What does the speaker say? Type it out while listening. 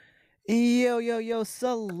Yo, yo, yo,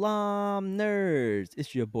 Salaam nerds.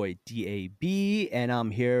 It's your boy DAB, and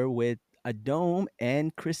I'm here with Adome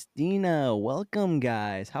and Christina. Welcome,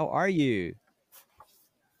 guys. How are you?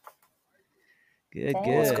 Good,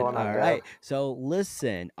 What's good. going Good. on, All Deb? right. So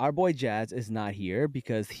listen, our boy Jazz is not here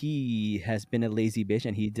because he has been a lazy bitch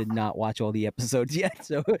and he did not watch all the episodes yet.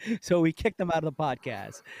 So we kicked him out of the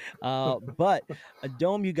podcast. But a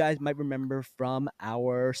Dome, you guys might remember from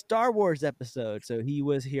our Star Wars episode. So he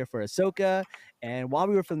was here for Ahsoka, and while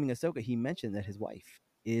we were filming Ahsoka, he mentioned that his wife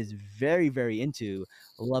is very, very into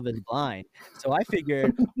Love Is Blind. So I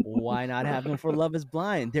figured, why not have him for Love Is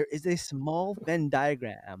Blind? There is a small Venn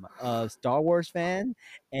diagram of Star Wars fan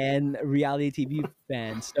and reality TV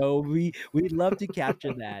fans. So we'd love to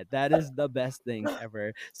capture that. That is the best thing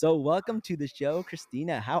ever. So welcome to the show,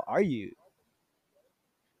 Christina. How are you?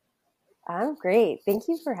 I'm great. Thank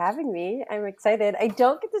you for having me. I'm excited. I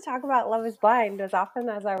don't get to talk about Love is Blind as often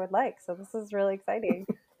as I would like, so this is really exciting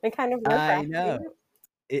and kind of I nerve-wracking. know.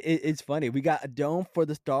 It's funny. We got a Dome for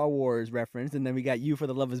the Star Wars reference, and then we got you for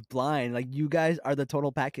the Love Is Blind. Like you guys are the total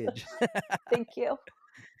package. Thank you.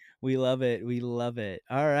 We love it. We love it.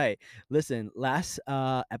 All right. Listen, last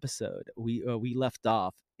episode we left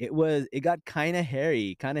off. It got kind of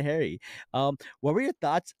hairy, kind of hairy. What were your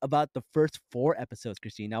thoughts about the first four episodes,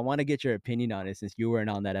 Christine? I want to get your opinion on it since you weren't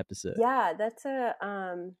on that episode. Yeah,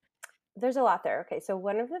 there's a lot there. Okay, so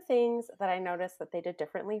one of the things that I noticed that they did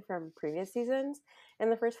differently from previous seasons in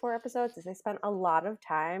the first four episodes is they spent a lot of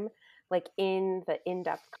time like in the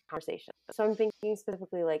in-depth conversation. So I'm thinking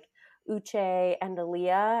specifically like Uche and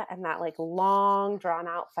Aaliyah and that like long drawn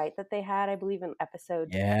out fight that they had, I believe in episode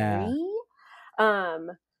Yeah. 3.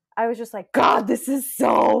 I was just like, God, this is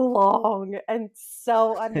so long and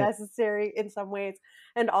so unnecessary in some ways,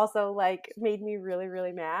 and also like made me really,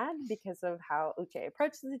 really mad because of how Uche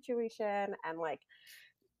approached the situation, and like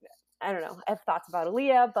I don't know, I have thoughts about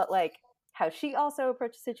Aaliyah, but like how she also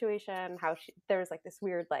approached the situation, how there was like this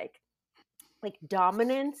weird like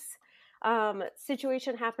dominance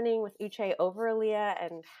situation happening with Uche over Aaliyah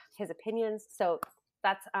and his opinions. So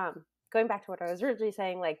that's going back to what I was originally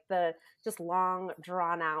saying, like the just long,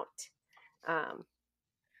 drawn out, um,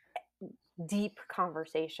 deep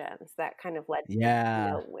conversations that kind of led to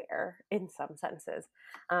Yeah, nowhere in some senses.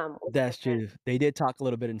 Which that's isn't, true. They did talk a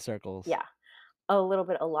little bit in circles. yeah, a little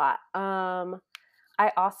bit, a lot.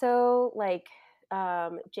 I also like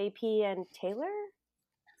JP and Taylor.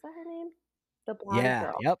 Is that her name? The blonde Yeah.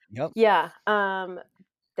 girl. Yep. Yep. Yeah.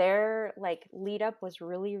 Their like lead up was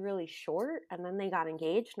really, really short, and then they got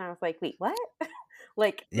engaged, and I was like, wait, what?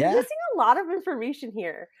 Like we're Yeah. missing a lot of information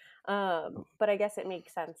here. But I guess it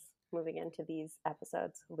makes sense moving into these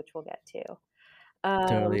episodes, which we'll get to.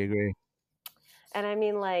 Totally agree. And I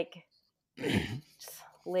mean, like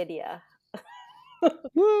Lydia.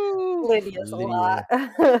 Woo! Lydia's a Lydia. lot.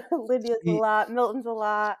 Lydia's a See, lot. Milton's a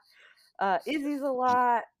lot. Izzy's a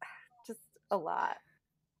lot. Just a lot.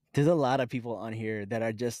 there's a lot of people on here that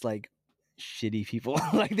are just like shitty people.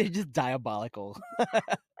 Like they're just diabolical.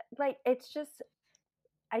 Like it's just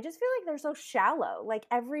I just feel like they're so shallow. Like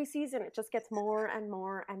every season it just gets more and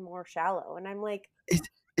more and more shallow. And I'm like,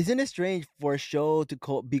 Isn't it strange for a show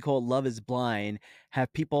to be called Love Is Blind,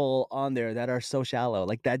 have people on there that are so shallow?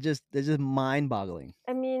 Like that's just mind-boggling.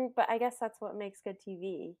 I mean, but I guess that's what makes good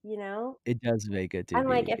TV, you know? It does make it to And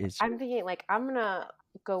like be. if It's I'm thinking like I'm gonna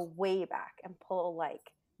go way back and pull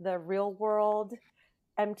like the Real World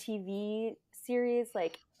MTV series,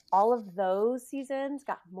 like all of those seasons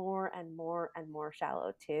got more and more and more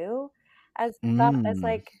shallow too. As mm,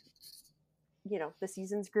 like the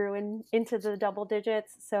seasons grew into the double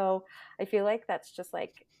digits. So I feel like that's just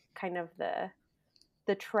like kind of the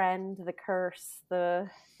trend, the curse, the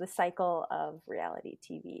cycle of reality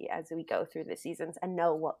TV as we go through the seasons and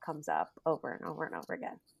know what comes up over and over and over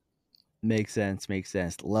again. makes sense. Makes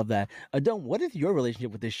sense. Love that. Adon, what is your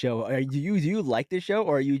relationship with this show? Do you like this show,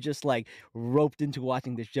 or are you just like roped into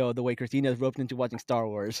watching the show the way Christina's roped into watching Star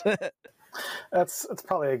Wars? That's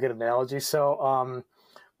probably a good analogy. So,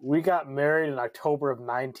 we got married in October of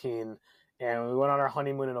 19, and we went on our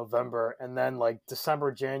honeymoon in November, and then like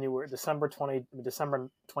December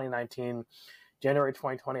 2019, January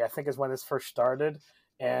 2020, I think is when this first started.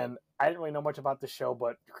 And I didn't really know much about the show,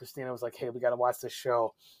 but Christina was like, "Hey, we got to watch this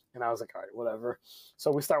show," and I was like, "All right, whatever."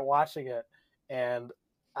 So we start watching it, and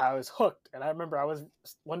I was hooked. And I remember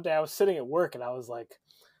one day I was sitting at work, and I was like,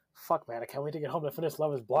 fuck, man, I can't wait to get home to finish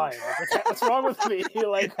Love Is Blind. Like, what's wrong with me?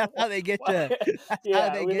 Like, That's how they get you. what? That's how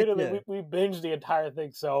Yeah, they we get literally you. we binged the entire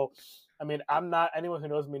thing. So, I mean, I'm not anyone who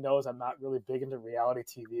knows me knows I'm not really big into reality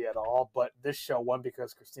TV at all. But this show, one,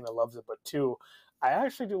 because Christina loves it, but two, I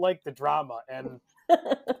actually do like the drama. And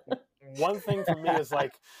one thing for me is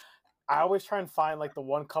like I always try and find like the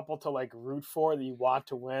one couple to like root for that you want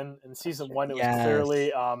to win. In season one, it was Yes.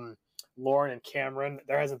 clearly Lauren and Cameron.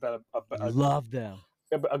 There hasn't been Love them.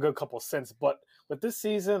 a good couple since, but with this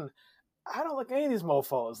season, I don't like any of these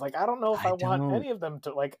mofos. Like I don't know if I I want don't. any of them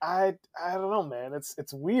to like. I don't know, man.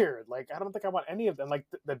 It's weird. Like I don't think I want any of them. Like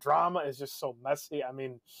the drama is just so messy. I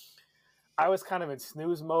mean, I was kind of in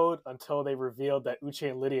snooze mode until they revealed that Uche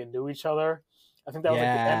and Lydia knew each other. I think that was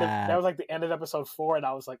like Yeah, the end of episode 4, and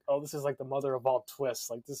I was like, oh, this is like the mother of all twists.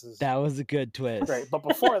 Like this is that was a good twist. great. But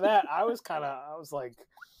before that, I was like,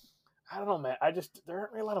 I don't know, man. There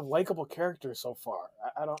aren't really a lot of likable characters so far.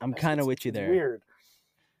 I don't. I'm kind of with you it's there. weird.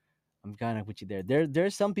 I'm kind of with you there.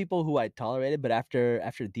 There's some people who I tolerated, but after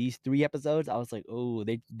these 3 episodes, I was like, oh,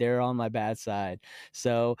 they're on my bad side.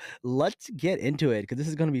 So let's get into it because this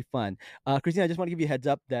is gonna be fun. Christina, I just want to give you a heads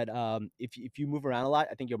up that if you move around a lot,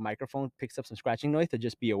 I think your microphone picks up some scratching noise. So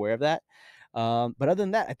just be aware of that. But other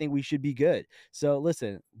than that, I think we should be good. So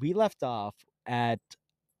listen, we left off at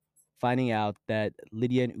finding out that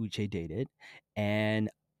Lydia and Uche dated, and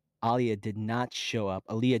Aaliyah did not show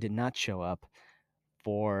up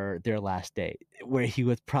for their last date, where he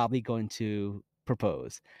was probably going to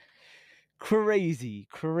propose. Crazy.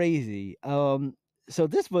 So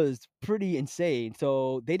this was pretty insane.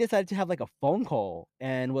 So they decided to have like a phone call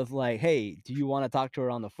and was like, "Hey, do you want to talk to her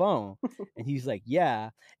on the phone?" And he's like, "Yeah."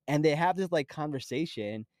 And they have this like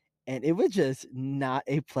conversation, and it was just not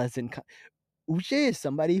a pleasant. Uche is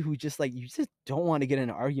somebody who just like you just don't want to get in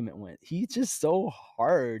an argument with. He's just so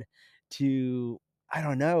hard to I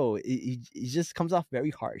don't know. He just comes off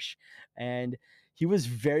very harsh, and he was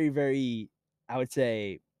very I would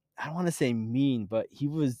say I don't want to say mean, but he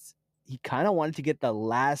kind of wanted to get the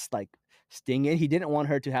last like sting in. He didn't want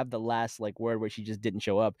her to have the last like word where she just didn't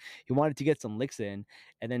show up. He wanted to get some licks in,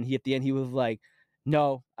 and then he at the end he was like,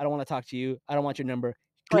 "No, I don't want to talk to you. I don't want your number."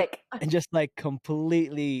 Click. And just like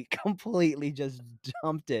completely just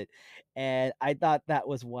dumped it, and I thought that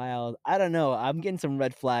was wild. I don't know, I'm getting some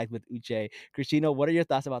red flags with Uche. Christina, what are your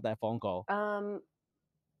thoughts about that phone call?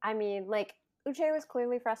 I mean, like Uche was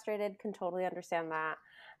clearly frustrated. Can totally understand that.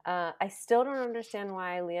 I still don't understand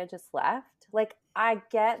why Leah just left. Like, I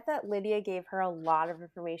get that Lydia gave her a lot of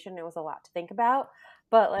information. It was a lot to think about,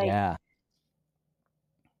 but like Yeah,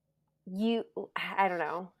 I don't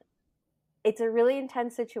know. It's a really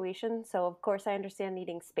intense situation, so of course I understand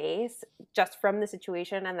needing space just from the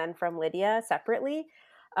situation and then from Lydia separately.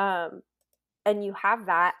 Um, and you have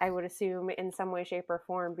that, I would assume, in some way, shape, or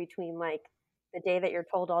form between like the day that you're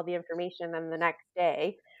told all the information and the next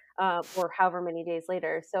day, or however many days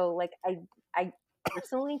later. So like I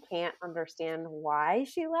personally can't understand why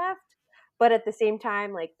she left, but at the same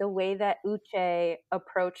time, like the way that Uche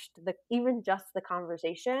approached the even just the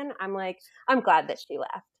conversation, I'm like, I'm glad that she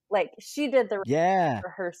left. Like she did the right yeah, for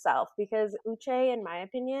herself because Uche, in my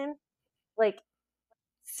opinion, like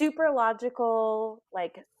super logical,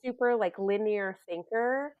 like super like linear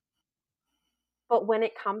thinker. But when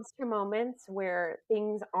it comes to moments where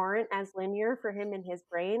things aren't as linear for him in his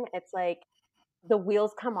brain, it's like the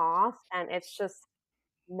wheels come off and it's just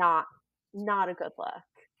not not a good look.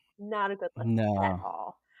 Not a good look at no,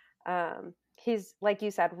 all. He's like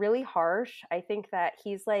you said, really harsh. I think that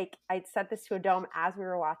he's like I said this to Adome as we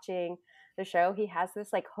were watching the show. He has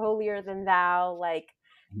this like holier than thou, like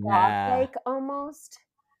yeah, godlike almost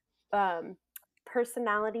um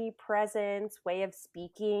personality, presence, way of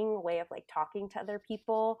speaking, way of like talking to other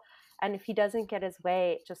people. And if he doesn't get his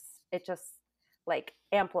way, it just like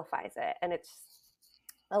amplifies it, and it's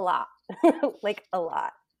a lot. Like a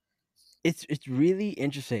lot. it's really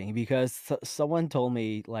interesting because someone told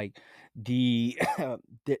me like the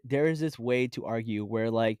there is this way to argue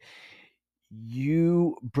where like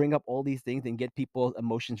you bring up all these things and get people's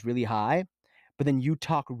emotions really high, but then you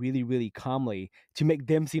talk really calmly to make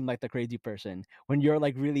them seem like the crazy person when you're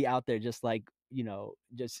like really out there just like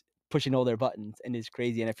just pushing all their buttons and it's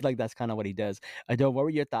crazy. And I feel like that's kind of what he does. Adele, what were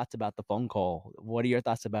your thoughts about the phone call? What are your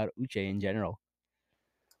thoughts about Uche in general?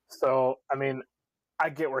 So I mean, I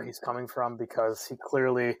get where he's coming from because he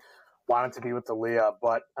clearly wanted to be with the Leah,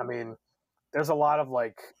 but I mean, there's a lot of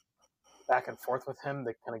like back and forth with him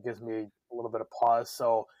that kind of gives me a little bit of pause.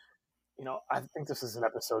 So, I think this is in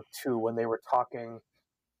episode 2 when they were talking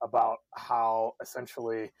about how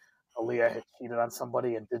essentially Aaliyah had cheated on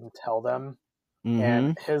somebody and didn't tell them. And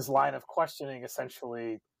Mm-hmm. his line of questioning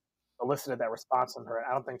essentially elicited that response from her. And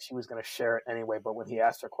I don't think she was going to share it anyway, but when he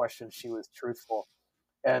asked her questions, she was truthful.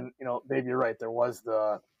 And, Babe, you're right. There was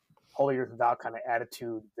the holier than thou kind of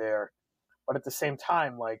attitude there. But at the same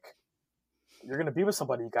time, like, you're going to be with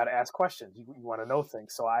somebody, you got to ask questions. You want to know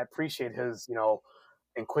things. So I appreciate his,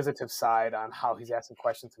 inquisitive side on how he's asking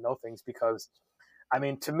questions to know things. Because, I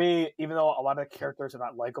mean, to me, even though a lot of the characters are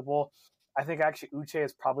not likable, I think actually Uche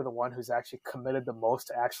is probably the one who's actually committed the most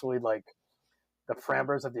to actually like the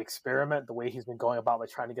parameters of the experiment, the way he's been going about like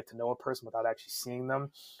trying to get to know a person without actually seeing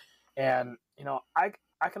them. And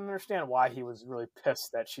I can understand why he was really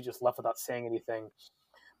pissed that she just left without saying anything.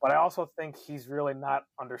 But I also think he's really not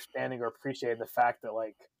understanding or appreciating the fact that,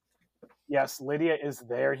 like, yes, Lydia is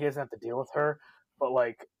there. He doesn't have to deal with her. But,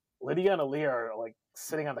 like, Lydia and Aaliyah are, like,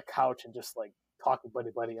 sitting on the couch and just, like, talking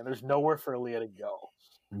buddy-buddy. And there's nowhere for Aaliyah to go.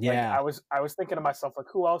 Like, Yeah. I was thinking to myself, like,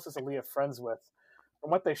 who else is Aaliyah friends with? From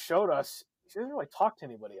what they showed us, she doesn't really talk to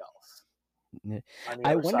anybody else on the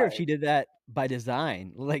I other wonder if side. she did that by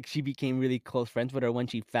design. Like she became really close friends with her when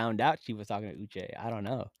she found out she was talking to Uche. I don't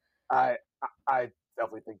know. I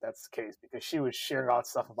definitely think that's the case because she was sharing out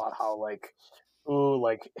stuff about how like, ooh,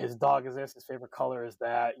 like his dog is this, his favorite color is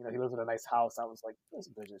that. He lives in a nice house. I was like, this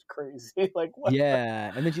bitch is crazy. Like what?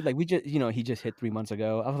 Yeah, and then she's like, "We just, he just hit 3 months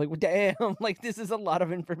ago." I was like, well, "Damn! Like this is a lot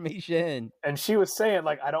of information." And she was saying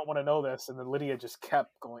like, I don't want to know this, and then Lydia just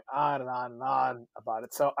kept going on and on and on about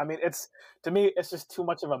it. So I mean, it's to me, it's just too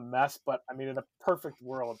much of a mess. But I mean, in a perfect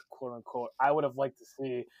world, quote unquote, I would have liked to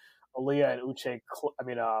see Aaliyah and Uche.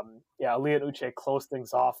 Aaliyah and Uche close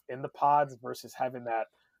things off in the pods versus having that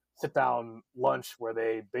sit down lunch where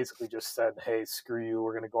they basically just said, "Hey, screw you,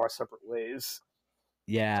 we're gonna go our separate ways,"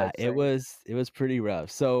 Yeah, type it thing. was pretty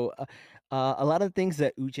rough. So, a lot of things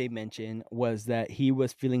that Uche mentioned was that he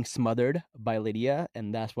was feeling smothered by Lydia,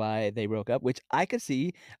 and that's why they broke up. Which I could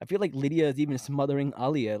see. I feel like Lydia is even smothering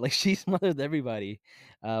Alia, like she smothers everybody,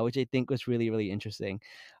 which I think was really really interesting.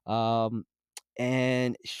 Um,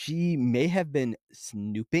 and she may have been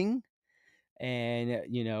snooping and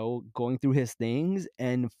going through his things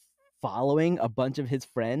and following a bunch of his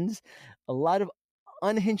friends, a lot of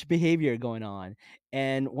unhinged behavior going on.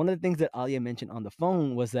 And one of the things that Alia mentioned on the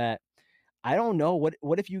phone was that, I don't know,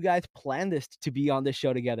 what if you guys planned this to be on the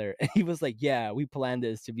show together? And he was like, yeah, we planned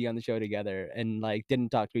this to be on the show together, and like didn't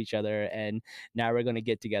talk to each other, and now we're gonna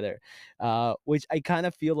get together. Which I kind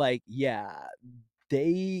of feel like, yeah,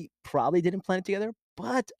 they probably didn't plan it together,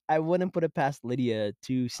 but I wouldn't put it past Lydia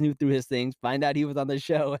to snoop through his things, find out he was on the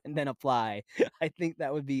show, and then apply. I think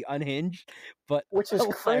that would be unhinged, but Which is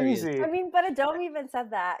hilarious. crazy. I mean, but Adom even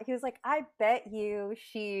said that. He was like, I bet you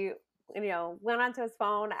she, went onto his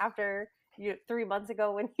phone after 3 months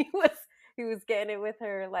ago when he was getting it with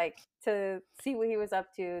her, like to see what he was up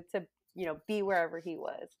to be wherever he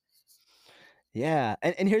was. Yeah,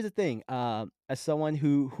 and here's the thing, as someone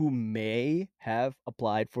who may have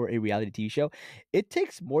applied for a reality TV show, it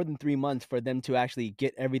takes more than 3 months for them to actually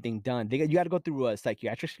get everything done. You gotta go through a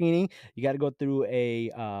psychiatric screening, you gotta go through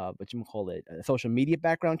a, whatchamacallit, a social media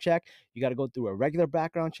background check, you gotta go through a regular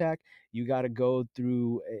background check, you gotta go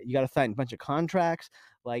through, you gotta sign a bunch of contracts,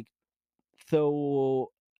 like, so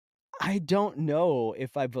I don't know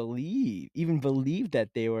if I even believe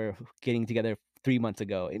that they were getting together 3 months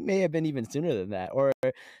ago. It may have been even sooner than that, or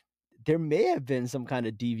there may have been some kind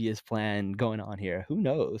of devious plan going on here. Who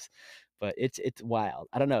knows? But it's wild.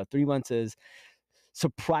 I don't know. 3 months is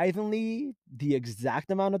surprisingly the exact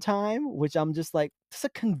amount of time, which I'm just like, that's a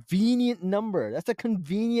convenient number. That's a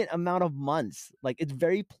convenient amount of months. Like it's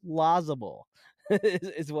very plausible.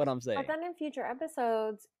 is what I'm But saying. then in future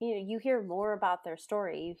episodes, you hear more about their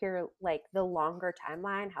story. You hear like the longer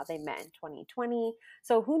timeline, how they met in 2020.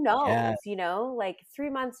 So who Yeah, knows, like 3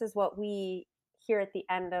 months is what we hear at the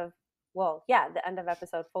end of, well, yeah, the end of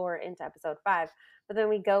episode 4 into episode 5. But then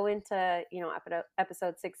we go into,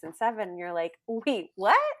 episode 6 and 7, and you're like, wait,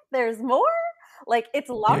 what? There's more? Like it's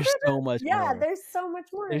longer there's than, so much yeah, more. there's so much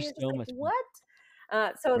more. And There's you're just so like, much more, what?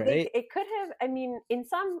 So right? it could have. I mean, in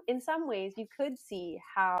some ways, you could see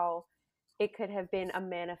how it could have been a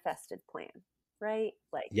manifested plan, right?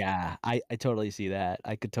 Like, Yeah, I totally see that.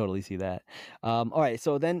 I could totally see that. All right,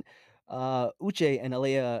 so then Uche and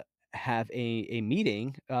Alea have a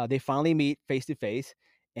meeting. They finally meet face to face,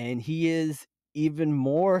 and he is even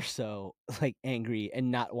more so like angry and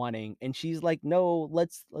not wanting. And she's like, "No,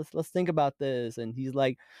 let's think about this." And he's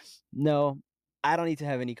like, "No, I don't need to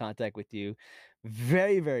have any contact with you."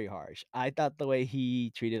 Very very harsh. I thought the way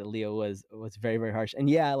he treated Alea was very very harsh. And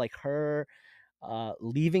yeah, like her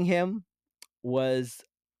leaving him was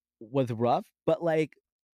rough, but like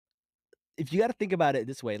if you got to think about it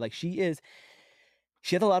this way, like she has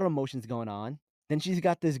a lot of emotions going on. Then she's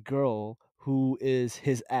got this girl who is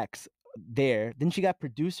his ex there. Then she got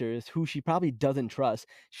producers who she probably doesn't trust.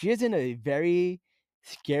 She is in a very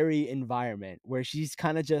scary environment where she's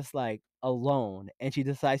kind of just like alone, and she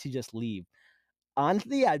decides to just leave.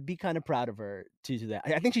 Honestly, I'd be kind of proud of her to do that.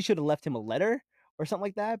 I think she should have left him a letter or something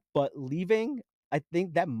like that. But leaving, I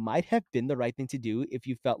think that might have been the right thing to do if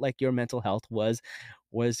you felt like your mental health was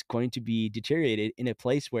going to be deteriorated in a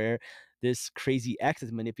place where this crazy ex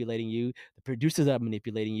is manipulating you, the producers are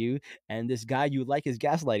manipulating you, and this guy you like is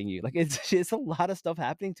gaslighting you. Like it's a lot of stuff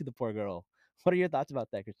happening to the poor girl. What are your thoughts about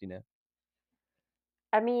that, Christina?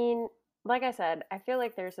 I mean, like I said, I feel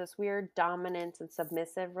like there's this weird dominance and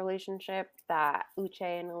submissive relationship that Uche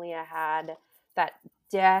and Aaliyah had that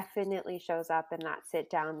definitely shows up in that sit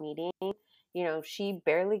down meeting. You know, she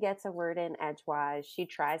barely gets a word in edgewise. She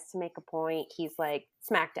tries to make a point. He's like,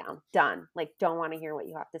 smackdown, done. Like, don't want to hear what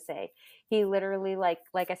you have to say. He literally, like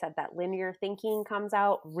I said, that linear thinking comes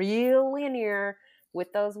out real linear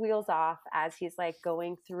with those wheels off as he's like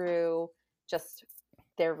going through just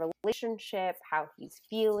their relationship, how he's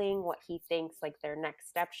feeling, what he thinks like their next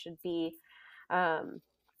step should be. Um,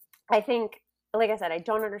 I think, like I said, I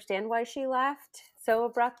don't understand why she left so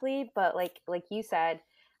abruptly, but like you said,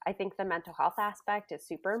 I think the mental health aspect is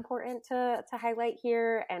super important to highlight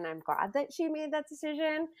here, and I'm glad that she made that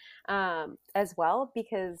decision as well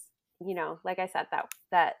because you know, like I said,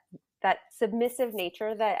 that submissive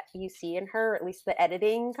nature that you see in her, at least the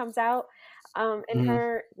editing comes out in Mhm.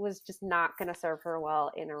 her, was just not going to serve her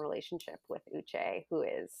well in a relationship with Uche, who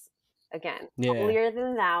is again Yeah, holier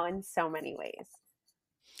than thou in so many ways.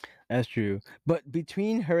 that's true. But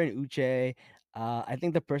between her and Uche, I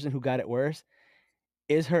think the person who got it worse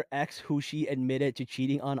is her ex, who she admitted to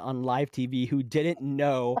cheating on live TV, who didn't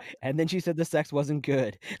know, and then she said the sex wasn't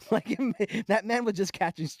good. Like that man was just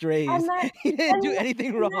catching strays. And that He didn't do anything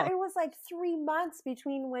and that wrong. it was like 3 months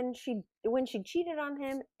between when she cheated on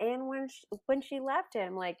him and when she left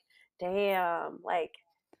him. Like, damn, like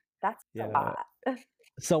that's a Yeah, lot.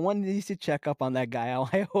 someone needs to check up on that guy.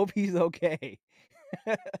 I hope he's okay.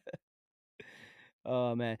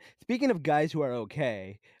 Oh man. Speaking of guys who are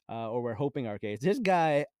okay, or we're hoping are okay, this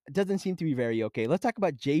guy doesn't seem to be very okay. Let's talk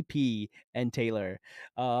about JP and Taylor.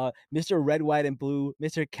 Mr. Red, White, and Blue,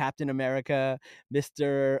 Mr. Captain America,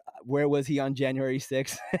 Mr. Where was he on January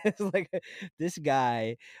 6th? It's like this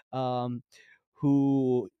guy, um,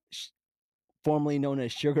 who formerly known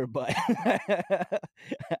as Sugar Butt,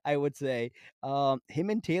 I would say, him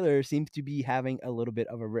and Taylor seems to be having a little bit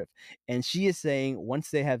of a rift. And she is saying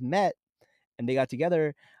once they have met and they got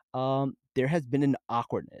together, there has been an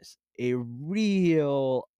awkwardness, a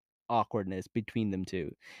real awkwardness between them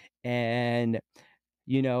two. And,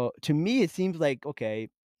 to me, it seems like, okay,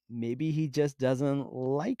 maybe he just doesn't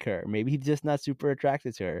like her. Maybe he's just not super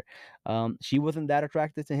attracted to her. She wasn't that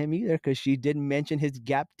attracted to him either because she didn't mention his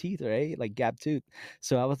gap teeth, right? Like gap tooth.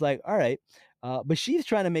 So I was like, all right. But she's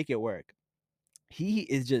trying to make it work. He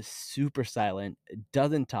is just super silent,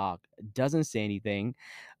 doesn't talk, doesn't say anything.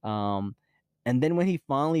 Um, and then when he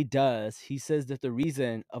finally does, he says that the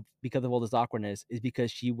reason of because of all this awkwardness is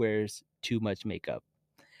because she wears too much makeup.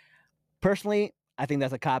 Personally, I think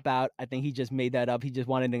that's a cop out. I think he just made that up. He just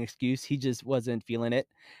wanted an excuse. He just wasn't feeling it.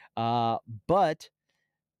 But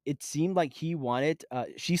it seemed like he wanted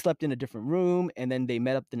she slept in a different room and then they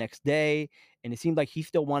met up the next day and it seemed like he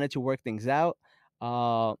still wanted to work things out,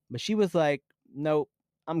 but she was like, nope,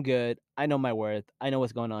 I'm good, I know my worth, I know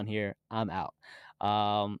what's going on here, I'm out.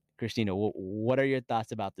 Christina, what are your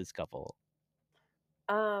thoughts about this couple?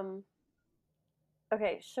 Um,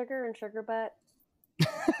 okay, Sugar and Sugar Butt,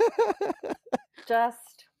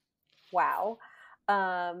 just wow.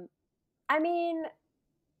 Um, I mean,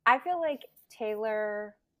 I feel like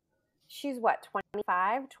Taylor, she's what,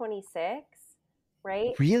 25, 26,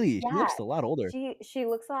 right? Really, she Yeah. looks a lot older. She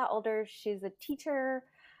looks a lot older. She's a teacher.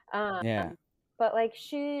 Um, Yeah. but like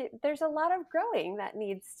there's a lot of growing that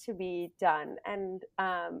needs to be done. And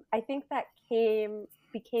I think that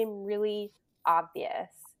became really obvious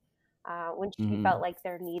when she felt Hmm. like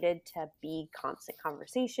there needed to be constant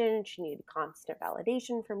conversation. She needed constant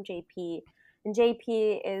validation from JP. And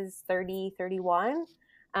JP is 30, 31.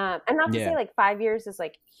 And not to say Yeah. like 5 years is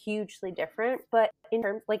like hugely different, but in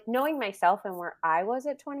terms like knowing myself and where I was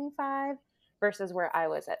at 25 versus where I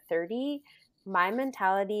was at 30, my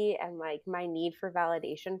mentality and like my need for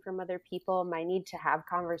validation from other people, my need to have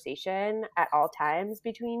conversation at all times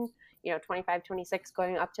between, 25, 26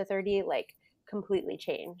 going up to 30, like completely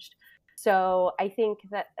changed. So I think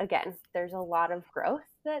that again, there's a lot of growth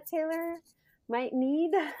that Taylor might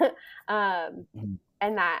need. um, Mhm.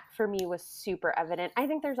 and that for me was super evident. I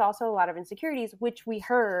think there's also a lot of insecurities, which we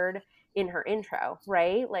heard in her intro,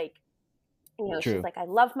 right? Like, she's True. like, I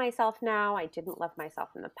love myself now. I didn't love myself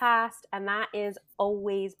in the past. And that is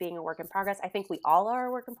always being a work in progress. I think we all are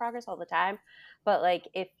a work in progress all the time. But like,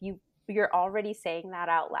 if you're already saying that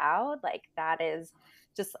out loud, like that is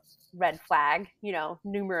just red flag,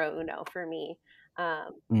 numero uno for me.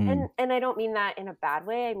 Mm. And I don't mean that in a bad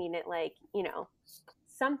way. I mean it like, you know,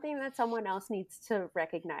 something that someone else needs to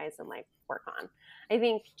recognize and like work on. I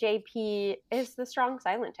think JP is the strong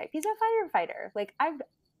silent type. He's a firefighter. Like I've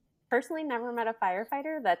personally never met a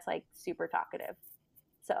firefighter that's like super talkative.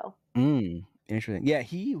 So Interesting. Yeah,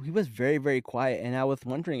 he was very, very quiet, and I was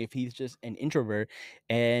wondering if he's just an introvert,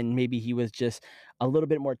 and maybe he was just a little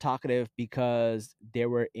bit more talkative because they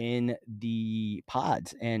were in the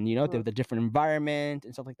pods, and there mm, was a different environment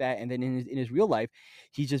and stuff like that. And then in his real life,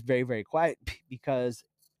 he's just very, very quiet because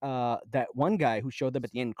that one guy who showed up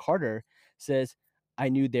at the end, Carter, says, "I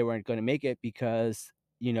knew they weren't going to make it because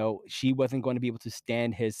she wasn't going to be able to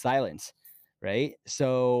stand his silence." Right.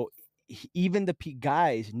 So even the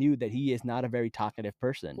guys knew that he is not a very talkative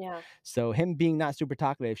person. yeah. So him being not super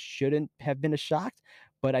talkative shouldn't have been a shock.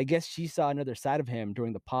 But I guess she saw another side of him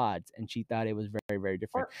during the pods, and she thought it was very, very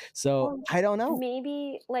different. Or So or I don't know.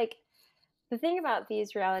 maybe like the thing about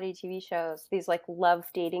these reality TV shows, these like love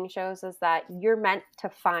dating shows, is that you're meant to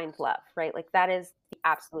find love, right? Like that is the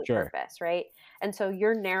absolute Sure. purpose, right? And so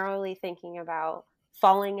you're narrowly thinking about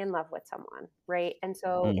falling in love with someone, right? And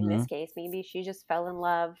so in Hmm. this case, maybe she just fell in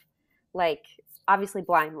love, like obviously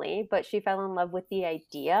blindly, but she fell in love with the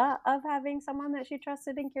idea of having someone that she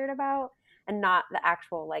trusted and cared about, and not the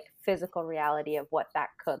actual like physical reality of what that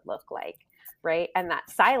could look like, right? And that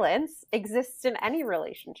silence exists in any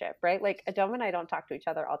relationship, right? Like Adom and I don't talk to each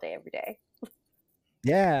other all day, every day.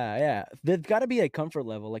 Yeah, yeah. There's got to be a comfort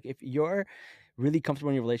level. Like if you're really comfortable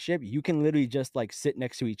in your relationship, you can literally just like sit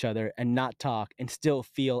next to each other and not talk and still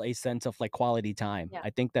feel a sense of like quality time. Yeah. I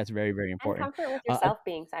think that's very, very And important. comfort with Uh, yourself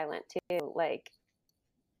being silent too. Like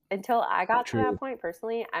until I got to true. that point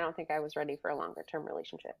personally, I don't think I was ready for a longer term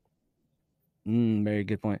relationship. Very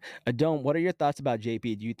good point. Adom, what are your thoughts about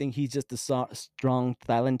JP? Do you think he's just a strong,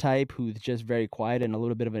 silent type who's just very quiet and a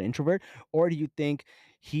little bit of an introvert? Or do you think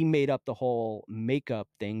he made up the whole makeup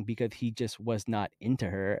thing because he just was not into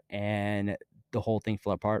her and the whole thing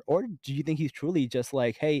fell apart? Or do you think he's truly just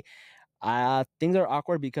like, hey, things are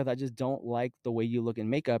awkward because I just don't like the way you look in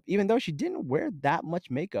makeup, even though she didn't wear that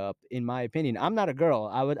much makeup, in my opinion. I'm not a girl.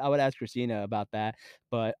 I would ask Christina about that,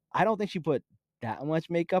 but I don't think she put that much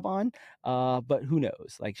makeup on. But who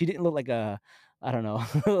knows? Like she didn't look like I don't know,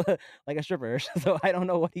 like a stripper. So I don't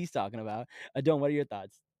know what he's talking about. Adon, what are your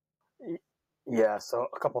thoughts? Yeah, so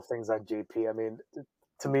a couple things on JP. I mean,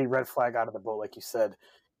 to me, red flag out of the boat, like you said.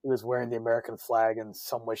 He was wearing the American flag in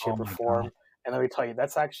some way, Oh shape, or my god. form. And let me tell you,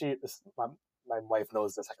 that's actually this. My wife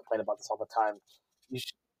knows this. I complain about this all the time. You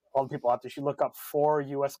should, all the people out there, you should look up 4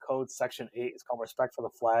 U.S. Code Section 8. It's called Respect for the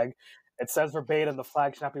Flag. It says verbatim, the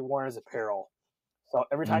flag should not be worn as apparel. So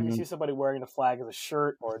every time you Mhm. see somebody wearing the flag as a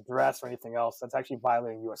shirt or a dress or anything else, that's actually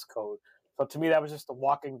violating U.S. code. So to me, that was just a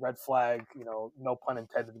walking red flag. No pun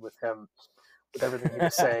intended with him, with everything he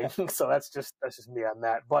was saying. So that's just me on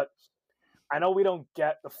that. But I know we don't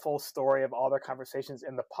get the full story of all their conversations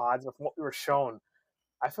in the pods, but from what we were shown,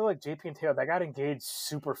 I feel like JP and Taylor, they got engaged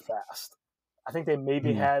super fast. I think they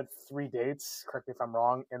maybe Mm. had 3 dates, correct me if I'm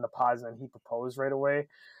wrong, in the pods, and then he proposed right away.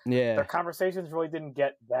 Their Yeah. conversations really didn't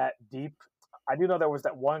get that deep. I do know there was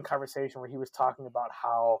that one conversation where he was talking about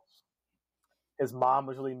how his mom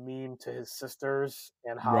was really mean to his sisters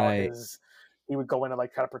and how Right. he would go in and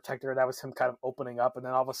like try to protect her. That was him kind of opening up, and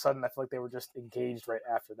then all of a sudden, I feel like they were just engaged right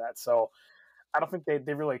after that. So I don't think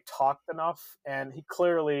they really talked enough. And he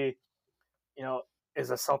clearly, you know,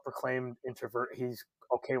 is a self-proclaimed introvert. He's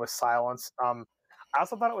okay with silence. I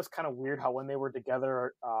also thought it was kind of weird how when they were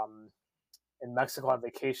together in Mexico on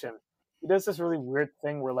vacation, he does this really weird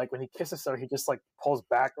thing where like when he kisses her, he just like pulls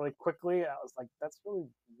back really quickly. I was like, that's really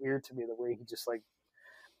weird to me the way he just like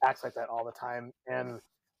acts like that all the time. And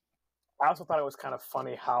I also thought it was kind of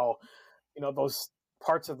funny how those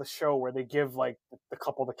parts of the show where they give like the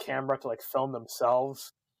couple the camera to like film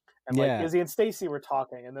themselves, and like Yeah. Izzy and Stacy were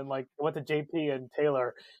talking, and then like it went to JP and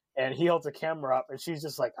Taylor, and he holds the camera up, and she's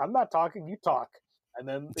just like, "I'm not talking, you talk," and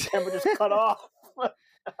then the camera just cut off.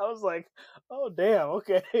 I was like, "Oh damn,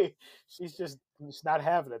 okay." She's not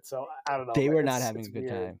having it. So I don't know, They man. were not having It's a good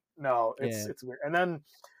weird. time. No, Yeah. it's weird. And then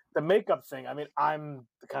the makeup thing. I mean, I'm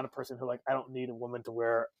the kind of person who like I don't need a woman to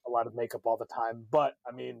wear a lot of makeup all the time, but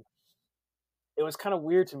I mean, it was kind of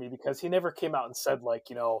weird to me because he never came out and said like,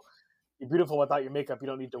 you're beautiful without your makeup. You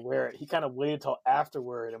don't need to wear it. He kind of waited till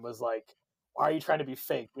afterward and was like, "Why are you trying to be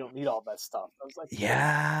fake? You don't need all that stuff." I was like,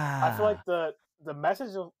 I feel like Yeah. the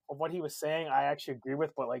message of what he was saying, I actually agree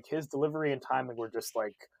with, but like his delivery and timing were just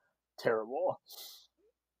like terrible.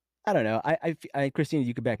 I don't know. Christina,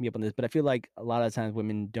 you could back me up on this, but I feel like a lot of times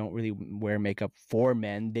women don't really wear makeup for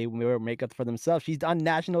men. They wear makeup for themselves. She's on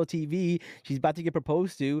national TV. She's about to get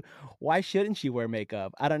proposed to. Why shouldn't she wear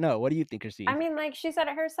makeup? I don't know. What do you think, I Christine? mean, like she said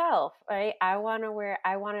it herself, right? I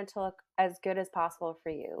wanted to look as good as possible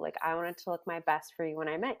for you. Like I wanted to look my best for you when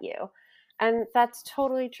I met you. And that's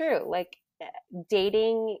totally true. Like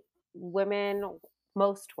dating women,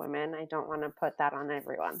 most women, I don't want to put that on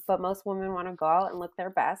everyone, but most women want to go out and look their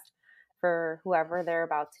best for whoever they're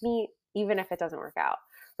about to meet, even if it doesn't work out,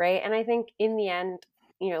 right? And I think in the end,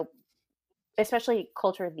 you know, especially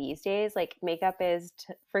culture these days, like makeup is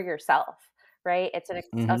for yourself, right? It's a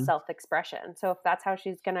Hmm. self expression. So if that's how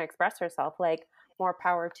she's going to express herself, like more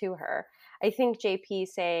power to her. I think JP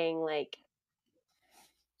saying like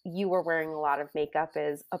you were wearing a lot of makeup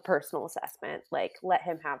is a personal assessment. Like let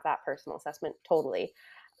him have that personal assessment totally.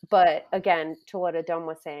 But again, to what Adam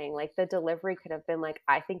was saying, like the delivery could have been like,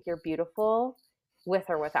 I think you're beautiful with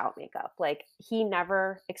or without makeup. Like he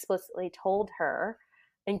never explicitly told her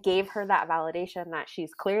and gave her that validation that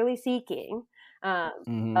she's clearly seeking,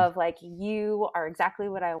 Hmm. of like, you are exactly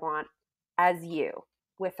what I want as you,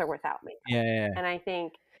 with or without makeup. Yeah, yeah, And I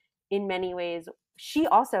think in many ways, she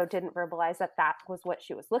also didn't verbalize that that was what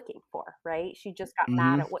she was looking for, right? She just got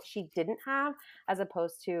mad hmm at what she didn't have as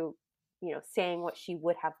opposed to, you know, saying what she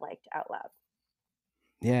would have liked out loud.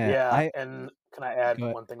 yeah. Yeah, I and can I add go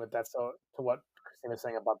ahead. one thing with that? So to what Christina's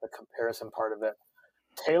saying about the comparison part of it,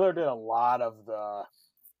 Taylor did a lot of the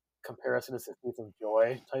comparisons to Thief of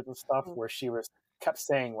Joy type of stuff, Mhm. where she was kept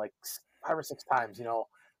saying like 5 or 6 times,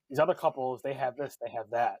 these other couples they have this, they have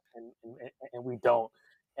that, and we don't.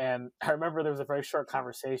 And I remember there was a very short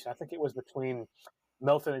conversation. I think it was between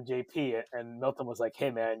Milton and JP, and Milton was like,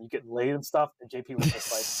 "Hey man, you getting laid and stuff," and JP was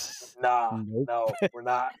just like, "Nah, Nope. no, we're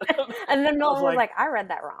not." And then I was Milton was like, like, I read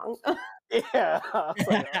that wrong. "Yeah," I was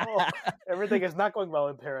like, "Oh, everything is not going well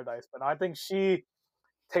in paradise." But I think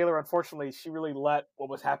Taylor, unfortunately, she really let what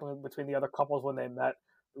was happening between the other couples when they met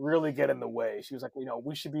really get in the way. She was like,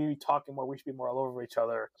 we should be talking more. We should be more all over each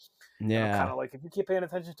other. And I'm kind Yeah. of like, if you keep paying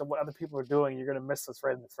attention to what other people are doing, you're going to miss us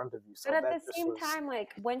right in front of you. But So at that the just same was, time, like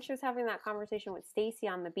when she was having that conversation with Stacy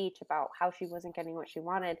on the beach about how she wasn't getting what she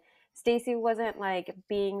wanted, Stacy wasn't like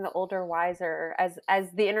being the older, wiser, as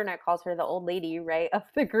the internet calls her, the old lady, right, of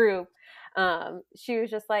the group. She was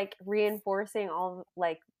just like reinforcing all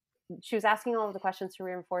like she was asking all of the questions to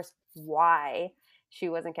reinforce why she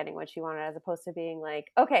wasn't getting what she wanted, as opposed to being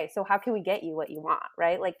like, okay, so how can we get you what you want,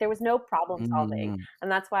 right? Like there was no problem solving, Mhm.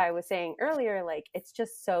 and that's why I was saying earlier, like it's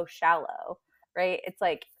just so shallow, right? It's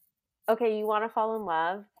like, okay, you want to fall in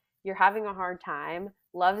love, you're having a hard time,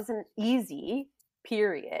 love isn't easy,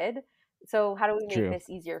 period. So how do we make True. this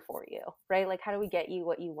easier for you, right? Like how do we get you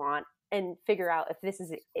what you want and figure out if this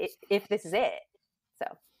is it, if this is it.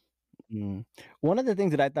 So Mm. One of the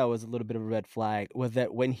things that I thought was a little bit of a red flag was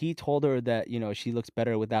that when he told her that, she looks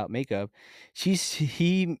better without makeup,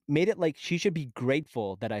 he made it like she should be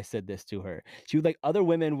grateful that I said this to her. She was like, other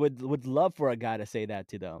women would love for a guy to say that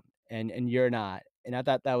to them, and you're not. And I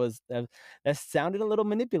thought that sounded a little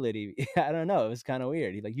manipulative. I don't know. It was kind of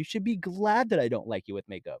weird. He's like, you should be glad that I don't like you with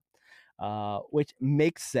makeup, which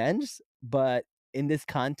makes sense. But in this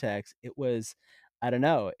context, it was, I don't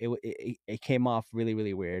know. It came off really,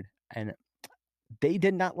 really weird, and they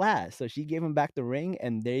did not last. So she gave him back the ring,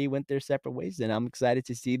 and they went their separate ways. And I'm excited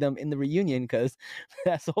to see them in the reunion because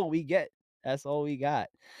that's all we get. That's all we got.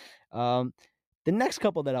 Um, the next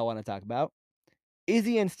couple that I want to talk about,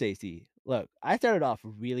 Izzy and Stacy. Look, I started off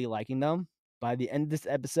really liking them. By the end of this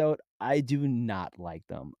episode, I do not like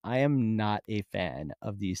them. I am not a fan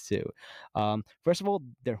of these two. First of all,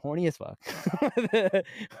 they're horny as fuck. They're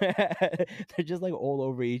just like all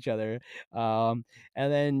over each other. And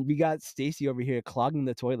then we got Stacy over here clogging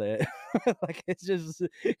the toilet. Like it's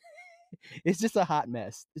just a hot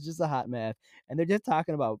mess. It's just a hot mess. And they're just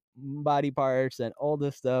talking about body parts and all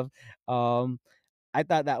this stuff. Um, I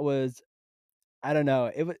thought that was, I don't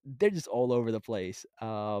know. They're just all over the place.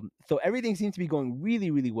 So everything seems to be going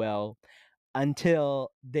really, really well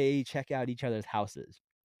until they check out each other's houses.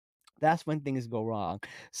 That's when things go wrong.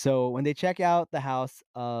 So when they check out the house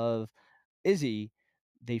of Izzy,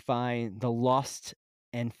 they find the lost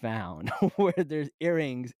and found, where there's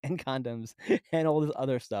earrings and condoms and all this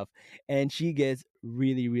other stuff. And she gets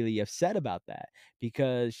really, really upset about that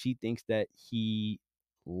because she thinks that he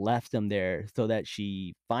left them there so that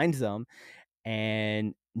she finds them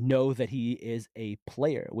and know that he is a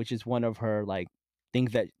player, which is one of her like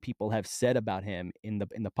things that people have said about him in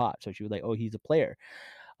the pot. So she was like, "Oh, he's a player."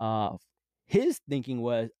 Uh, his thinking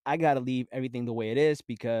was, I got to leave everything the way it is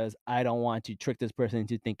because I don't want to trick this person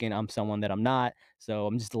into thinking I'm someone that I'm not. So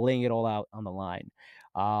I'm just laying it all out on the line.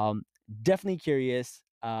 Um, Definitely curious.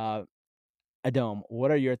 Adom,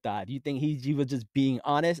 what are your thoughts? Do you think he was just being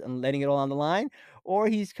honest and letting it all on the line, or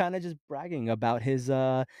he's kind of just bragging about his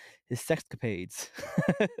sexcapades?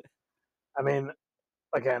 I mean,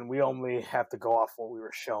 again, we only have to go off what we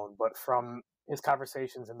were shown, but from his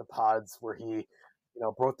conversations in the pods where he,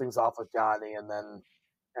 broke things off with Johnny and then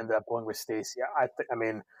ended up going with Stacy,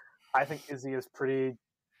 I think Izzy is pretty.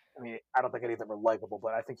 I mean, I don't think any of them are likable,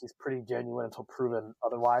 but I think he's pretty genuine until proven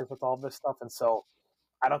otherwise with all this stuff, and so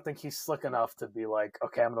I don't think he's slick enough to be like,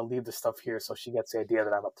 okay, I'm going to leave this stuff here so she gets the idea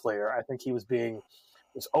that I'm a player. I think he was being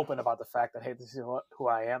just open about the fact that, hey, this is who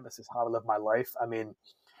I am. This is how I live my life. I mean,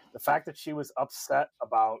 the fact that she was upset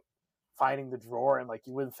about finding the drawer and like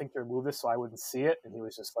you wouldn't think to remove this so I wouldn't see it, and he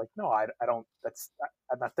was just like, no, I don't.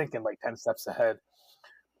 I'm not thinking like 10 steps ahead.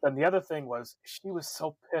 Then the other thing was she was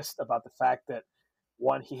so pissed about the fact that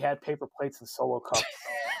one, he had paper plates and solo cups.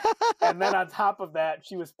 And then on top of that,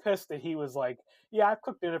 she was pissed that he was like, yeah, I've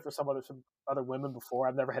cooked dinner for some other women before.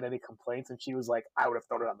 I've never had any complaints. And she was like, I would have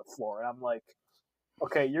thrown it on the floor. And I'm like,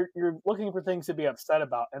 okay, you're looking for things to be upset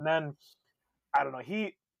about. And then I don't know,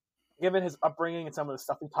 given his upbringing and some of the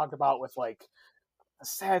stuff he talked about with like the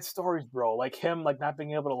sad stories, bro, like him like not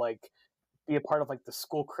being able to like be a part of like the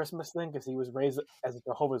school Christmas thing because he was raised as a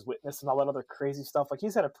Jehovah's Witness and all that other crazy stuff. Like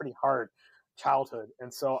he's had a pretty hard childhood,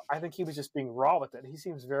 and so I think he was just being raw with it. He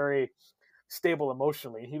seems very stable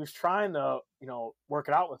emotionally. He was trying to, work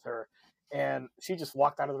it out with her, and she just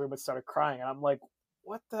walked out of the room and started crying. And I'm like,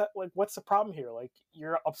 what's the problem here? Like,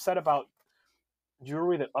 you're upset about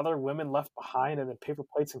jewelry that other women left behind, and then paper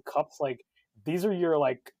plates and cups. Like, these are your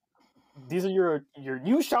your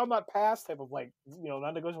you shall not pass type of like,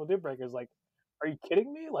 non-negotiable deal breakers. Like, are you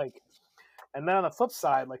kidding me? Like, and then on the flip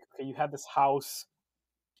side, like, okay, you have this house,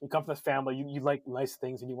 you come from this family, you like nice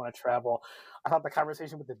things and you want to travel. I thought the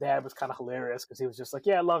conversation with the dad was kind of hilarious because he was just like,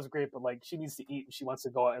 yeah, love's great, but like she needs to eat and she wants to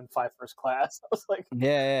go out and fly first class. I was like,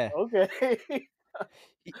 Yeah, okay.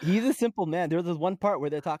 he's a simple man. There was this one part where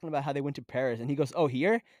they're talking about how they went to Paris, and he goes, "Oh,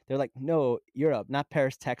 here?" They're like, "No, Europe, not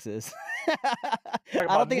Paris, Texas." Talking I don't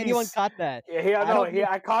about think anyone Nice. caught that. Yeah, I no, don't think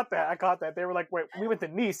I caught that. They were like, wait, we went to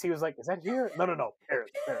Nice. He was like, is that here? No,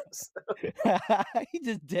 Paris. he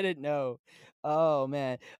just didn't know. Oh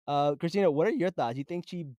man, Christina, what are your thoughts? You think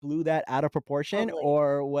she blew that out of proportion, Totally.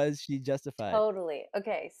 or was she justified? Totally.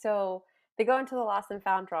 Okay, so they go into the lost and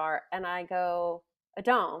found drawer, and I go,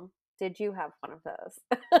 Adom, did you have one of those?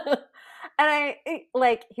 And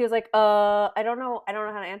like he was like, I don't know how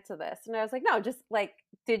to answer this. And I was like, no, just like,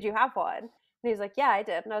 did you have one? And he was like, yeah, I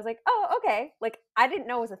did. And I was like, oh, okay. Like I didn't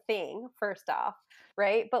know it was a thing, first off,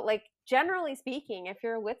 right? But like generally speaking, if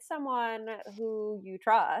you're with someone who you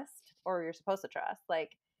trust or you're supposed to trust,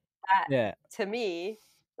 like that Yeah. to me,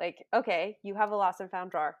 like, okay, you have a lost and found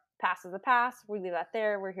drawer. Past is the past. We leave that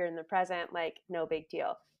there. We're here in the present. Like, no big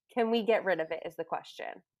deal. Can we get rid of it? Is the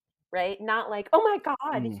question, right? Not like, oh my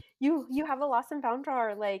god, Mm, you have a lost and found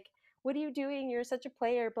drawer. Like, what are you doing? You're such a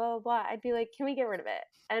player. Blah blah blah. I'd be like, can we get rid of it?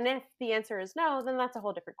 And if the answer is no, then that's a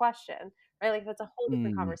whole different question, right? Like that's a whole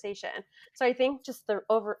different mm, conversation. So I think just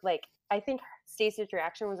I think Stacey's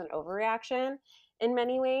reaction was an overreaction in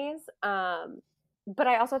many ways. But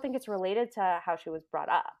I also think it's related to how she was brought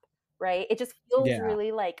up, right? It just feels yeah.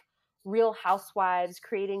 really like Real Housewives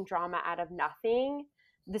creating drama out of nothing.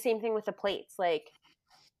 The same thing with the plates. Like,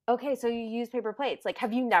 okay, so you use paper plates. Like,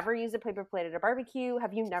 have you never used a paper plate at a barbecue?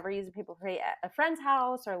 Have you never used a paper plate at a friend's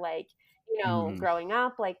house or like, Mhm. growing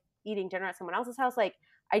up, like eating dinner at someone else's house? Like,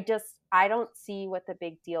 I don't see what the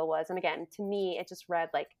big deal was. And again, to me, it just read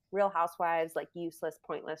like Real Housewives, like useless,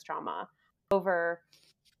 pointless drama over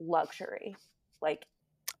luxury. Like,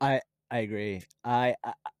 I I agree.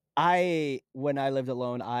 I when I lived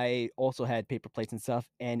alone, I also had paper plates and stuff,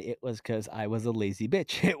 and it was because I was a lazy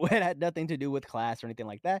bitch. It had nothing to do with class or anything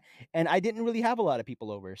like that, and I didn't really have a lot of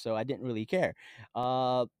people over, so I didn't really care.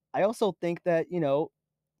 I also think that,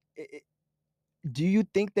 I do you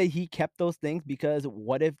think that he kept those things because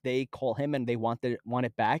what if they call him and they want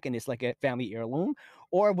it back and it's like a family heirloom?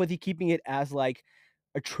 Or was he keeping it as like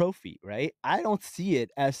a trophy, right? I don't see it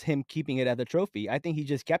as him keeping it as a trophy. I think he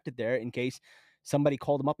just kept it there in case somebody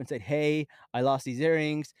called him up and said, "Hey, I lost these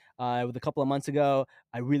earrings. It was a couple of months ago.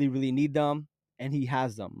 I really, really need them." And he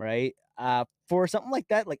has them, right? For something like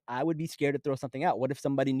that, like I would be scared to throw something out. What if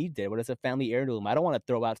somebody needs it? What if it's a family heirloom? I don't want to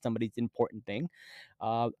throw out somebody's important thing.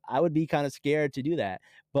 I would be kind of scared to do that.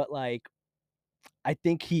 But like I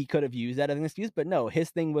think he could have used that as an excuse, but no,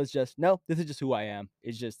 his thing was just, no, this is just who I am.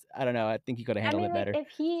 It's just, I don't know. I think he could have I handled mean, it like, better.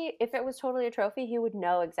 if it was totally a trophy, he would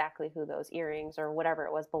know exactly who those earrings or whatever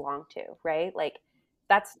it was belonged to, right? Like,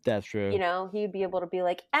 that's, That's true. he'd be able to be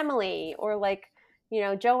like Emily or like,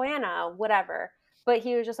 Joanna, whatever. But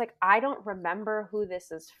he was just like, I don't remember who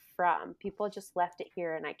this is from. People just left it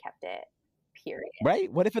here and I kept it. Period.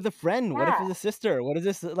 Right? What if it's a friend? What if Yeah. it's a sister? What is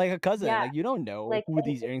this like a cousin? Yeah. Like you don't know Like, who and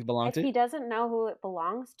these earrings belong if to. he doesn't know who it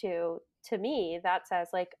belongs to me, that says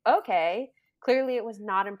like, okay, clearly it was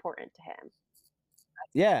not important to him.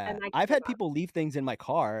 Yeah, And I can I've move had on. people leave things in my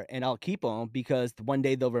car and I'll keep them because one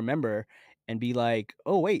day they'll remember and be like,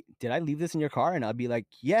 "Oh wait, did I leave this in your car?" And I'll be like,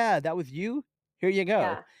 "Yeah, that was you. Here you go."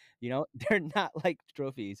 Yeah. You know, they're not like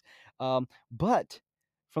trophies. But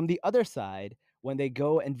from the other side, when they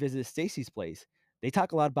go and visit Stacy's place, they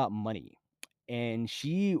talk a lot about money. And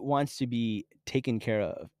she wants to be taken care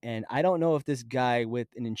of. And I don't know if this guy with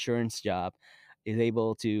an insurance job is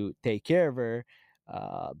able to take care of her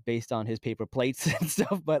based on his paper plates and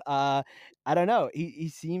stuff. But I don't know. He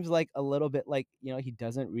seems like a little bit like, he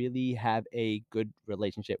doesn't really have a good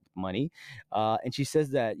relationship with money. And she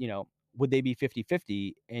says that, would they be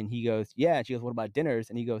 50-50? And he goes, yeah. And she goes, what about dinners?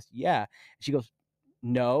 And he goes, yeah. And she goes,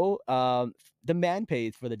 no, the man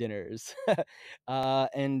pays for the dinners.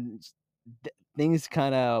 And things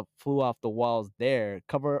kind of flew off the walls there.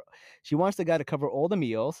 She wants the guy to cover all the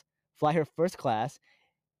meals, fly her first class,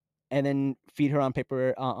 and then feed her on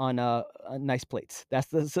paper nice plates. That's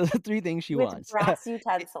the three things she With wants. brass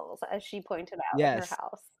utensils, as she pointed out in her Yes,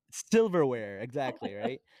 house. silverware, exactly,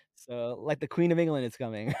 right? So, like the Queen of England is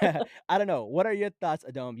coming. I don't know. What are your thoughts,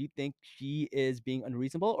 Adam? You think she is being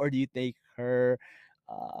unreasonable, or do you think her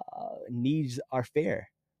needs are fair?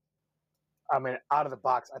 I mean, out of the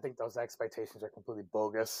box, I think those expectations are completely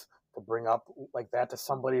bogus to bring up like that to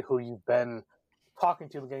somebody who you've been talking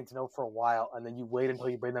to and getting to know for a while, and then you wait until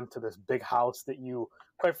you bring them to this big house that you,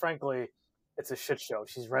 quite frankly, it's a shit show.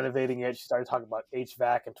 She's renovating it. She started talking about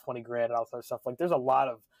HVAC and 20 grand and all that other stuff. Like, there's a lot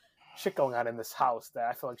of shit going on in this house that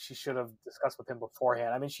I feel like she should have discussed with him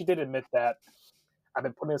beforehand. I mean, she did admit that I've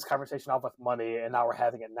been putting this conversation off with money, and now we're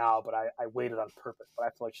having it now, but I waited on purpose. But I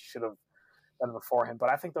feel like she should have done it beforehand. But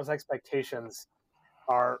I think those expectations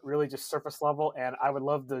are really just surface level, and I would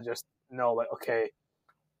love to just know, like, okay,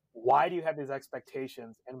 why do you have these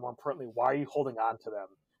expectations, and more importantly, why are you holding on to them?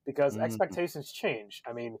 Because Mm, expectations change.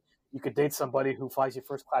 I mean, you could date somebody who flies you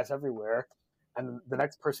first class everywhere, and the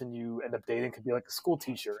next person you end up dating could be like a school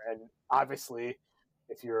teacher. And obviously,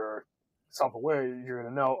 if you're self-aware, you're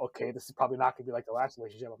going to know, okay, this is probably not going to be like the last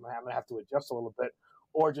relationship. I'm going to have to adjust a little bit,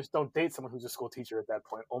 or just don't date someone who's a school teacher at that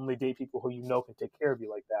point. Only date people who you know can take care of you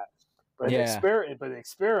like that. yeah. But in the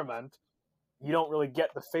experiment, you don't really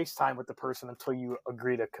get the FaceTime with the person until you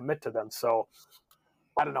agree to commit to them. So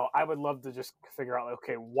I don't know. I would love to just figure out, like,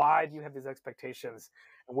 okay, why do you have these expectations,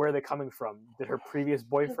 and where are they coming from? Did her previous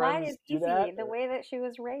Why boyfriends is do that? easy the way that she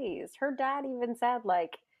was raised. Her dad even said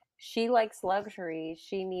like she likes luxury,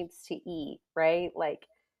 she needs to eat, right? Like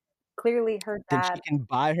clearly her Then she dad, can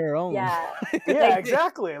buy her own. yeah, Yeah, like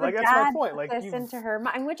exactly. her Like, that's my dad point. put Like, this you've into her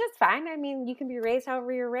mind, which is fine. I mean, you can be raised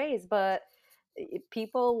however you're raised, but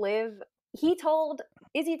people live.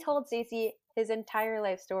 Izzy told Stacey his entire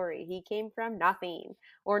life story. He came from nothing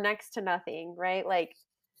or next to nothing, right? Like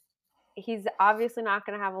he's obviously not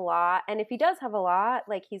going to have a lot, and if he does have a lot,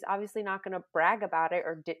 like he's obviously not going to brag about it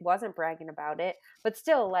or wasn't bragging about it. But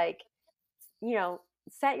still, like, you know,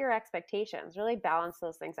 set your expectations. Really balance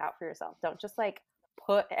those things out for yourself. Don't just like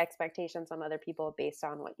put expectations on other people based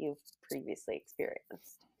on what you've previously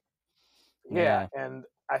experienced. Yeah, Yeah. and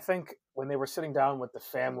I think when they were sitting down with the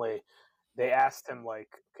family, they asked him, like,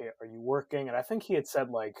 okay, are you working? And I think he had said,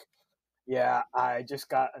 like, yeah, I just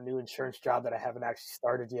got a new insurance job that I haven't actually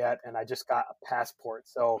started yet, and I just got a passport.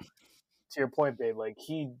 So to your point, babe, like,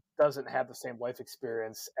 he doesn't have the same life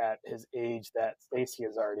experience at his age that Stacey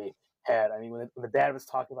has already had. I mean, when the dad was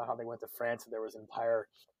talking about how they went to France and there was an entire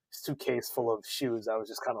suitcase full of shoes, I was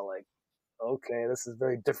just kind of like, okay, this is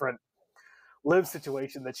very different live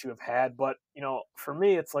situation that you have had. But, for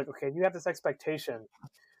me, it's like, okay, if you have this expectation,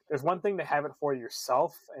 there's one thing to have it for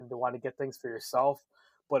yourself and to want to get things for yourself,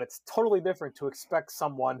 but it's totally different to expect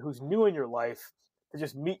someone who's new in your life to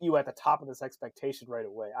just meet you at the top of this expectation right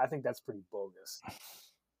away. I think that's pretty bogus.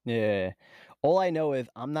 Yeah. All I know is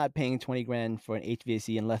I'm not paying 20 grand for an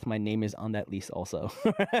HVAC unless my name is on that lease also.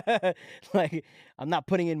 Like, I'm not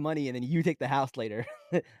putting in money and then you take the house later.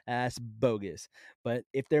 That's bogus. But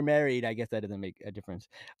if they're married, I guess that doesn't make a difference.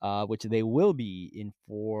 Which they will be in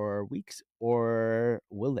 4 weeks, or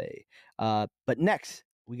will they? But next,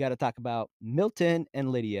 we got to talk about Milton and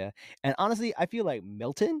Lydia. And honestly, I feel like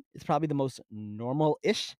Milton is probably the most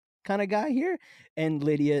normal-ish kind of guy here, and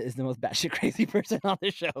Lydia is the most batshit crazy person on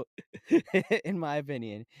the show, in my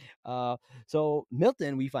opinion. So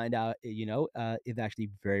Milton, we find out, is actually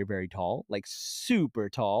very, very tall, like super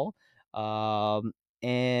tall.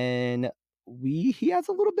 And he has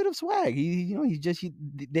a little bit of swag.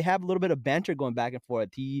 They have a little bit of banter going back and forth.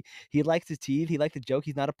 He likes his teeth. He likes to joke.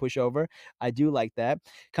 He's not a pushover. I do like that.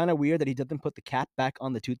 Kind of weird that he doesn't put the cap back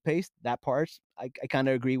on the toothpaste. That part I kind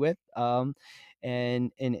of agree with.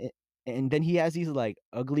 And then he has these like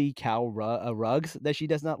ugly cow rugs that she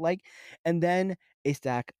does not like, and then a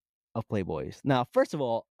stack of Playboys. Now, first of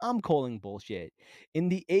all, I'm calling bullshit. In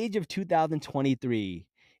the age of 2023,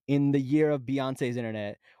 in the year of Beyonce's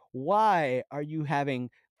internet, why are you having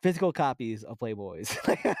physical copies of Playboys?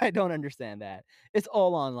 Like, I don't understand that. It's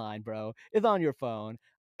all online, bro. It's on your phone.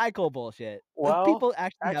 I call bullshit. Well, People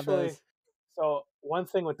actually have actually, those. so one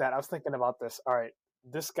thing with that, I was thinking about this. All right,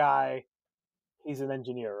 this guy, he's an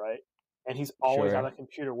engineer, right? And he's always on Sure. the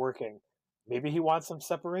computer working. Maybe he wants some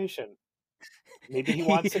separation. Maybe he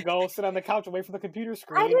wants to go sit on the couch away from the computer I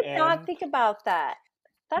screen. did not And think about that.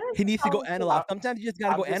 That is He needs to go solid analog. too. Sometimes you just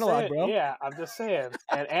gotta I'm go just analog, saying, bro. yeah, I'm just saying.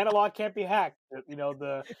 And analog can't be hacked.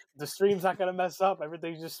 The stream's not gonna mess up.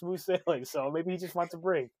 Everything's just smooth sailing. So maybe he just wants a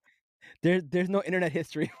break. There's no internet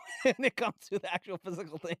history when it comes to the actual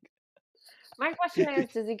physical thing. My question is,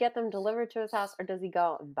 does he get them delivered to his house or does he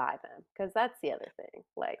go and buy them? Because that's the other thing.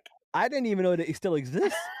 Like, I didn't even know that it still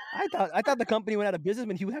exists. I thought the company went out of business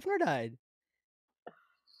when Hugh Hefner died.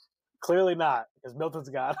 Clearly not, because Milton's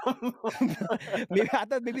got him. I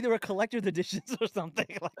thought maybe they were collector's editions or something.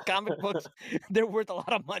 Like comic books, they're worth a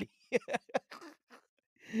lot of money.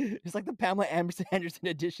 It's like the Pamela Anderson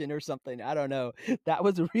edition or something. I don't know. That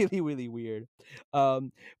was really, really weird.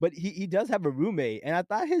 But he does have a roommate, and I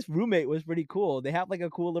thought his roommate was pretty cool. They have like a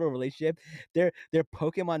cool little relationship. They're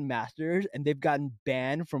Pokemon masters, and they've gotten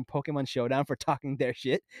banned from Pokemon Showdown for talking their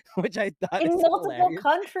shit, which I thought in is multiple hilarious.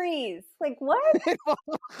 countries. Like, what?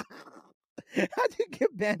 How do you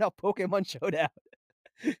get banned off Pokemon Showdown?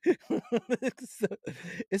 So,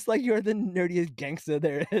 it's like you're the nerdiest gangster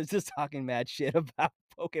there is, just talking mad shit about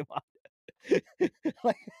Pokemon.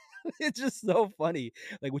 Like, it's just so funny.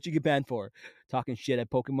 Like, what you get banned for? Talking shit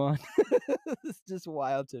at Pokemon. It's just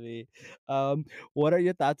wild to me. What are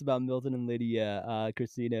your thoughts about Milton and Lydia,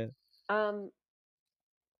 Christina? Um,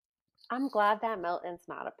 I'm glad that Milton's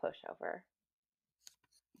not a pushover.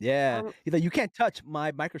 Yeah, he's like, you can't touch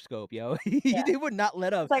my microscope, yo. Yeah. He would not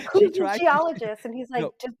let up. It's like, She who's the tried. geologist? And he's like,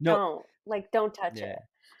 No, just no, don't. Like, don't touch yeah, it.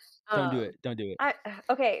 don't do it. Don't do it.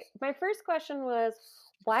 Okay, my first question was,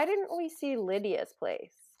 why didn't we see Lydia's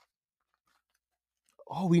place?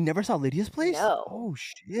 Oh, we never saw Lydia's place? No. Oh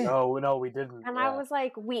shit. No, we didn't. And Yeah. I was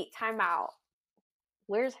like, wait, time out.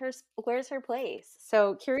 Where's her place?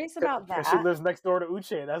 So curious about Because she that. lives next door to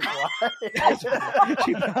Uche, that's why.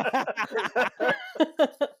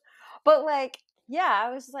 But like, yeah,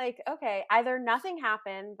 I was like, okay, either nothing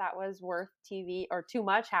happened that was worth TV or too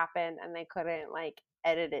much happened and they couldn't like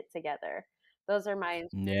edit it together. Those are my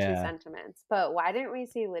two Yeah. sentiments. But why didn't we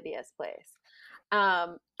see Lydia's place?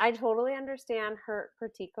 I totally understand her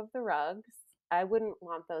critique of the rugs. I wouldn't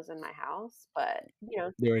want those in my house, but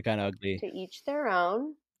They were kind of ugly. to each their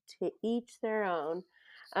own. To each their own.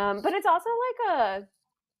 But it's also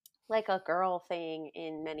like a girl thing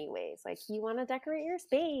in many ways. Like you want to decorate your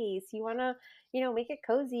space, you want to, make it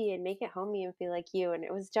cozy and make it homey and feel like you. And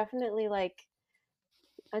it was definitely like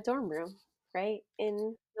a dorm room, right,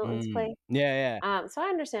 in Milton's place. Yeah. So I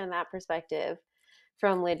understand that perspective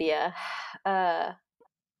from Lydia.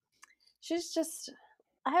 She's just,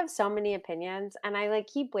 I have so many opinions and I like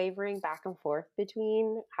keep wavering back and forth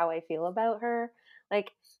between how I feel about her.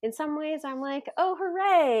 Like in some ways I'm like, oh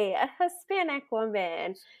hooray, a Hispanic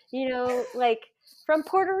woman, like from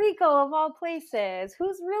Puerto Rico of all places,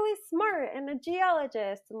 who's really smart and a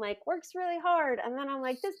geologist and like works really hard. And then I'm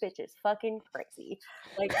like, this bitch is fucking crazy.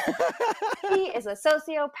 Like she is a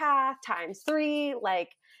sociopath times 3. Like,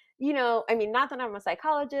 I mean, not that I'm a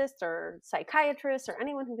psychologist or psychiatrist or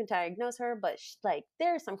anyone who can diagnose her, but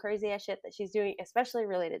there's some crazy ass shit that she's doing, especially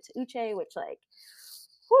related to Uche, which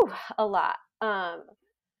a lot.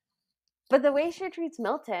 But the way she treats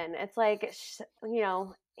Milton, it's like,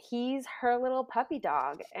 he's her little puppy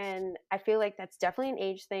dog. And I feel like that's definitely an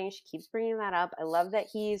age thing. She keeps bringing that up. I love that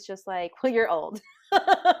he's just like, well, you're old.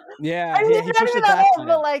 Yeah. I mean, He he's not pushed even it that back old, on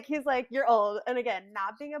but him. like, he's like, you're old. And again,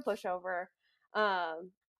 not being a pushover.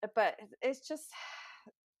 But it's just,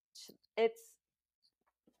 it's,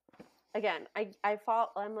 again, I'm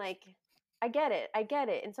like, I get it. I get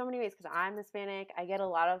it in so many ways because I'm Hispanic. I get a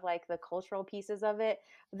lot of like the cultural pieces of it.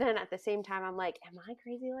 But then at the same time, I'm like, am I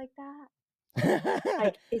crazy like that?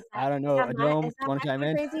 Like, I don't know. Adome, is that want to my chime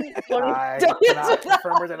kind in? of crazy? Don't I don't answer cannot that.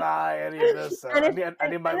 confirm or deny any of this. And, I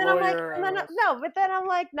need my and then I'm like, lawyer. and then no, but then I'm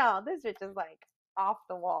like, no, this bitch is like off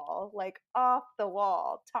the wall, like off the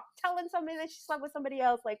wall, telling somebody that she slept with somebody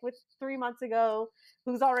else, like with 3 months ago,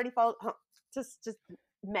 who's already followed. Just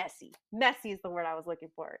messy. Messy is the word I was looking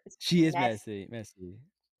for. It's She is messy. messy.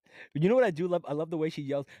 But you know what I do love? I love the way she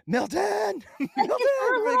yells, Milton! Like it's Milton!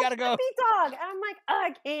 her You really little gotta go. puppy dog, and I'm like,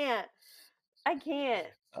 I can't. I can't.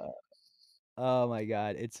 Uh, oh my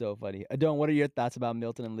god, it's so funny. Adone, what are your thoughts about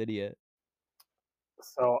Milton and Lydia?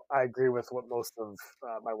 So I agree with what most of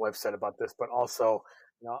my wife said about this, but also,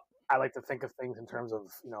 I like to think of things in terms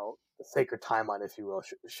of, the sacred timeline, if you will.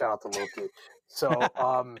 Shout out to Loki. So,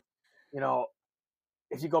 you know,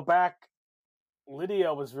 if you go back,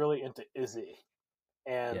 Lydia was really into Izzy,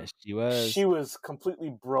 and Yes, she was. she was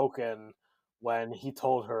completely broken when he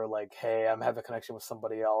told her, like, "Hey, I'm having a connection with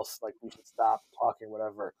somebody else. Like, we should stop talking,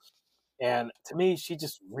 whatever." And to me, she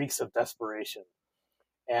just reeks of desperation.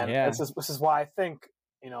 And Yeah. this is why I think,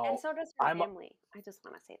 And so does her I'm family. I just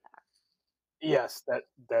want to say that. yes, that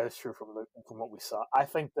is true from what we saw. I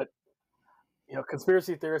think that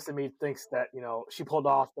conspiracy theorist in me thinks that she pulled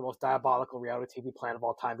off the most diabolical reality TV plan of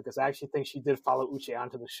all time because I actually think she did follow Uche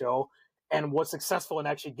onto the show and was successful in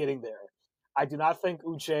actually getting there. I do not think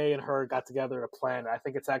Uche and her got together a plan. I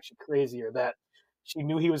think it's actually crazier that she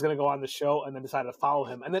knew he was going to go on the show and then decided to follow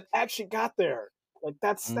him and then actually got there. Like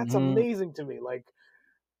that's Mm-hmm. amazing to me. Like,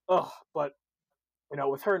 but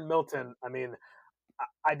with her and Milton, I mean,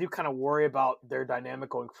 I do kind of worry about their dynamic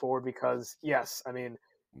going forward because, yes, I mean,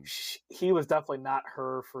 he was definitely not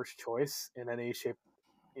her first choice in any shape,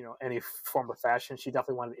 any form of fashion. She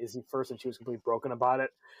definitely wanted Izzy first, and she was completely broken about it.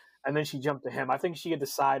 And then she jumped to him. I think she had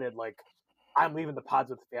decided, like, I'm leaving the pods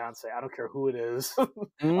with the fiance. I don't care who it is.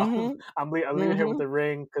 Mm-hmm. I'm leaving here with the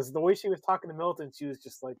ring because the way she was talking to Milton, she was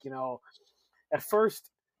just like, at first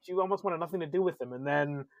she almost wanted nothing to do with him, and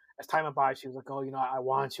then as time went by, she was like, "Oh, I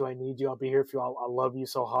want you, I need you, I'll be here for you, I'll love you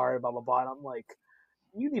so hard, blah blah blah." And I'm like,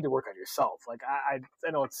 you need to work on yourself. Like I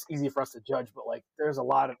know it's easy for us to judge, but like there's a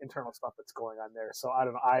lot of internal stuff that's going on there. So I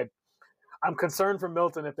don't know. I'm concerned for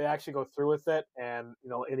Milton if they actually go through with it, and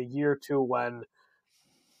in a year or two when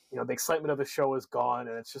the excitement of the show is gone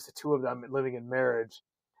and it's just the two of them living in marriage,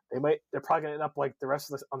 they're probably gonna end up like the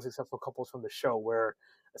rest of the unsuccessful couples from the show where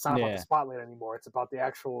it's not about the Yeah. spotlight anymore. It's about the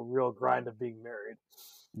actual real grind of being married.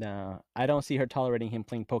 No, I don't see her tolerating him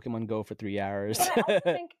playing Pokemon Go for 3 hours.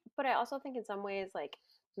 But I also think in some ways, like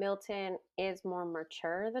Milton is more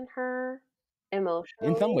mature than her In some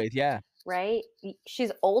emotionally, ways, yeah. right?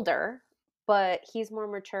 She's older, but he's more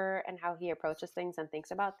mature in how he approaches things and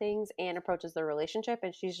thinks about things and approaches the relationship.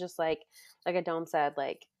 And she's just like Adom said,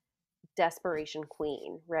 like desperation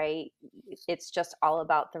queen, right? It's just all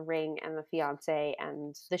about the ring and the fiance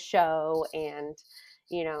and the show and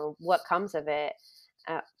what comes of it.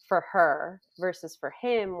 For her versus for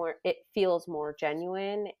him, where it feels more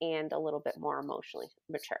genuine and a little bit more emotionally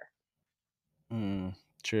mature.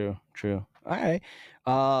 True. All right.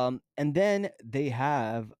 And then they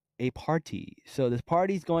have a party. So this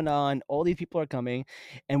party's going on. All these people are coming,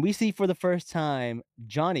 and we see for the first time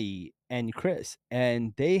Johnny and Chris,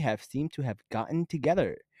 and they have seemed to have gotten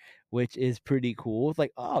together, which is pretty cool. It's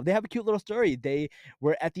like, oh, they have a cute little story. They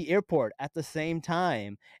were at the airport at the same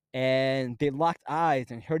time, and they locked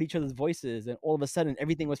eyes and heard each other's voices, and all of a sudden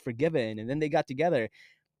everything was forgiven, and then they got together.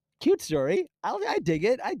 Cute story. I dig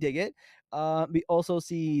it. I dig it. We also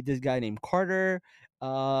see this guy named Carter,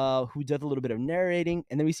 who does a little bit of narrating,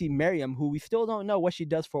 and then we see Miriam, who we still don't know what she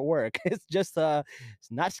does for work. It's just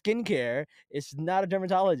it's not skincare. It's not a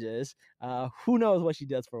dermatologist. Who knows what she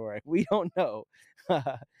does for work? We don't know.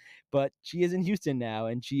 But she is in Houston now,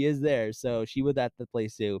 and she is there, so she was at the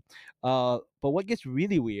place too. But what gets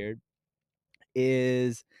really weird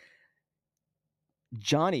is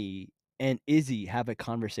Johnny and Izzy have a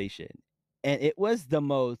conversation, and it was the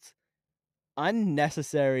most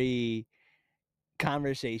unnecessary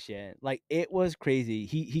conversation. Like, it was crazy.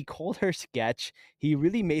 He called her sketch. He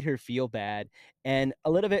really made her feel bad, and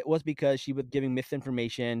a little bit was because she was giving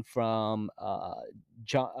misinformation from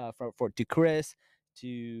John to Chris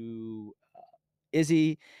to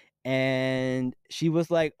Izzy, and she was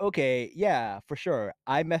like, "Okay, yeah, for sure,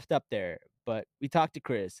 I messed up there, but we talked to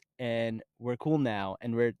Chris, and we're cool now,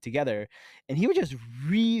 and we're together." And he was just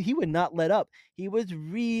he would not let up. He was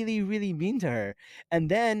really, really mean to her, and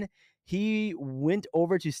then he went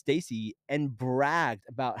over to Stacy and bragged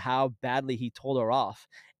about how badly he told her off.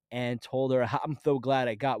 and told her, I'm so glad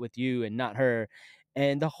I got with you and not her.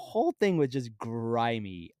 And the whole thing was just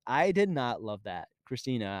grimy. I did not love that.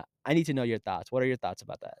 Christina, I need to know your thoughts. What are your thoughts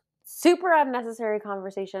about that? Super unnecessary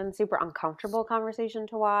conversation, super uncomfortable conversation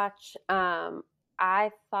to watch.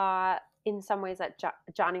 I thought in some ways that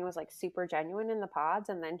Johnny was like super genuine in the pods,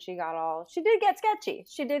 and then she did get sketchy.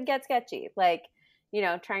 She did get sketchy, like, you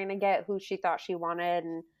know, trying to get who she thought she wanted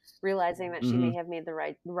and realizing that she may have made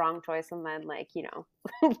the wrong choice, and then, like, you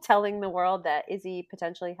know, telling the world that Izzy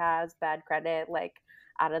potentially has bad credit, like,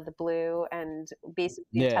 out of the blue, and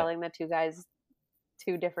basically Yeah. telling the two guys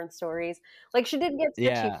two different stories. Like, she did get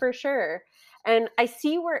sketchy Yeah. for sure. And I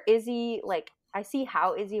see where Izzy, like, I see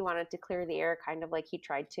how Izzy wanted to clear the air, kind of like he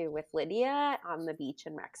tried to with Lydia on the beach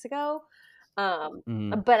in Mexico.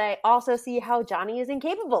 But I also see how Johnny is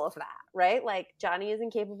incapable of that, right? Like, Johnny is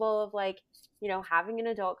incapable of, like, you know, having an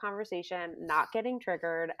adult conversation, not getting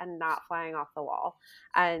triggered, and not flying off the wall.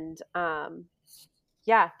 And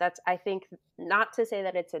yeah, that's, I think, not to say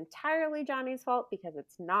that it's entirely Johnny's fault, because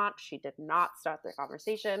it's not. She did not start the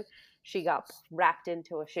conversation. She got wrapped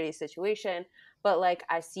into a shitty situation. But, like,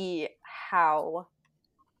 I see how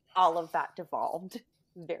all of that devolved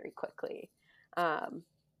very quickly.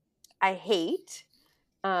 I hate,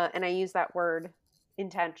 and I use that word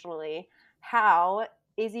intentionally, how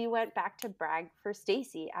Izzy went back to brag for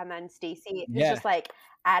Stacy, and then Stacy is Yeah. just like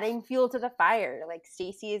adding fuel to the fire. Like,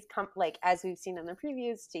 Stacy is like, as we've seen in the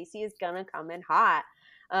previews, Stacy is gonna come in hot,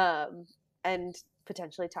 and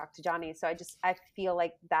potentially talk to Johnny. So I feel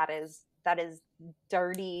like that is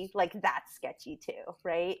dirty. Like, that's sketchy too,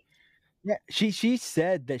 right? Yeah, she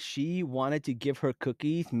said that she wanted to give her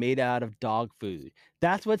cookies made out of dog food.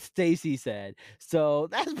 That's what Stacy said. So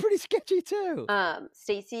that's pretty sketchy too.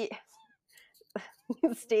 Stacy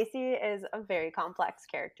Stacy is a very complex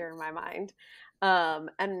character in my mind.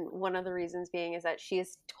 And one of the reasons being is that she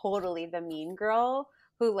is totally the mean girl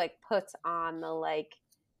who, like, puts on the, like,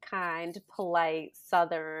 kind, polite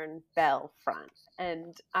Southern belle front.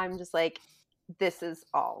 And I'm just like, this is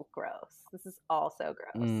all gross. This is all so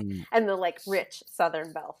gross. Mm. And the, like, rich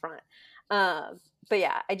Southern belle front. But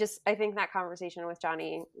yeah, I think that conversation with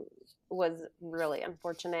Johnny was really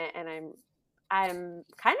unfortunate, and I'm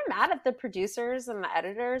kind of mad at the producers and the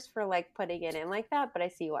editors for, like, putting it in like that, but I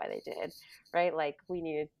see why they did, right? Like,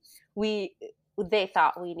 they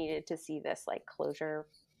thought we needed to see this, like, closure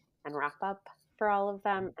and wrap up for all of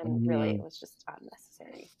them, and really it was just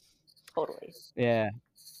unnecessary. Totally. Yeah.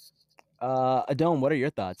 Adone, what are your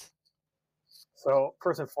thoughts? So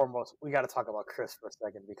first and foremost, we got to talk about Chris for a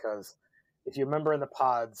second, because if you remember in the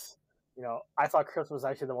pods, you know, I thought Chris was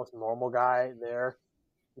actually the most normal guy there.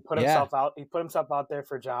 He put himself out. He put himself out there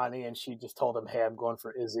for Johnny, and she just told him, "Hey, I'm going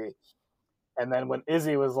for Izzy." And then when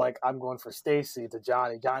Izzy was like, "I'm going for Stacy," to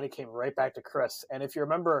Johnny, Johnny came right back to Chris. And if you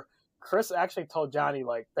remember, Chris actually told Johnny,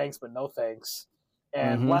 like, "Thanks, but no thanks,"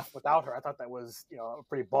 and left without her. I thought that was, you know, a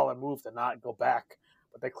pretty baller move to not go back,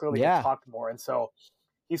 but they clearly had talked more, and so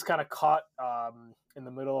he's kind of caught in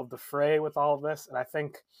the middle of the fray with all of this. And I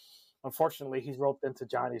think, unfortunately, he's roped into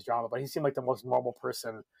Johnny's drama, but he seemed like the most normal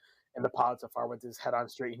person in the pod so far, with his head on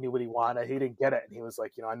straight. He knew what he wanted. He didn't get it. And he was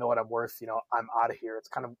like, you know, I know what I'm worth. You know, I'm out of here. It's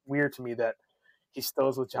kind of weird to me that he still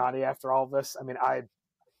is with Johnny after all of this. I mean, I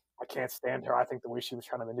can't stand her. I think the way she was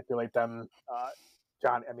trying to manipulate them,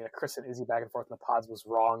 Chris and Izzy back and forth in the pods was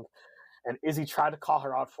wrong. And Izzy tried to call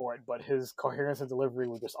her out for it, but his coherence and delivery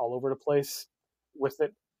were just all over the place with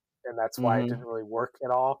it. And that's why it didn't really work at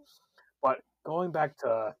all. But going back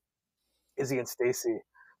to Izzy and Stacy,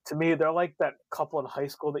 to me, they're like that couple in high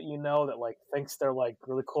school that, you know, that, like, thinks they're, like,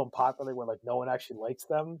 really cool and popular when, like, no one actually likes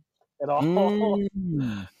them at all.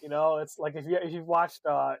 You know, it's like if you've watched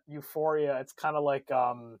Euphoria, it's kind of like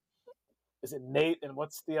is it Nate and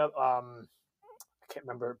what's the I can't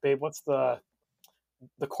remember, babe. What's the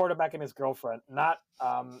quarterback and his girlfriend? Not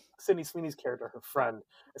Sydney Sweeney's character, her friend.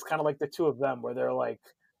 It's kind of like the two of them, where they're like,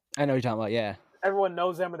 I know what you're talking about. Yeah. everyone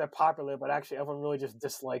knows them and they're popular, but actually everyone really just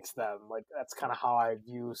dislikes them. Like, that's kind of how I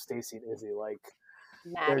view Stacy and Izzy. Like,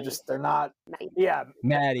 they're not. Yeah,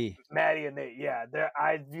 Maddie and Nate. Yeah,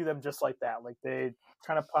 I view them just like that. Like, they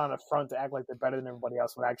trying to put on a front to act like they're better than everybody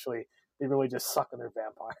else, when actually they really just suck and they're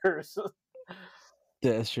vampires.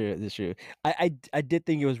 That's true. That's true. I did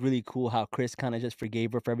think it was really cool how Chris kind of just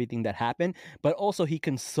forgave her for everything that happened, but also he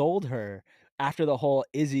consoled her after the whole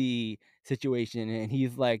Izzy situation, and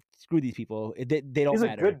he's like, "Screw these people. They don't He's a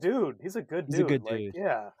matter." good dude. He's a good He's a dude. good Like, dude.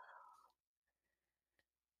 yeah.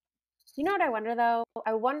 You know what I wonder, though?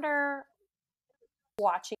 I wonder,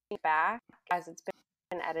 watching it back as it's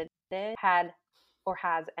been edited, had or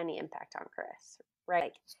has any impact on Chris, right?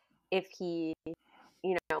 Like, if he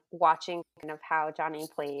watching kind of how Johnny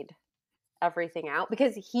played everything out,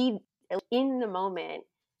 because he, in the moment,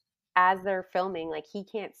 as they're filming, like, he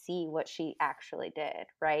can't see what she actually did,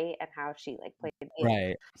 right? And how she like played it.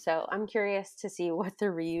 Right. So I'm curious to see what the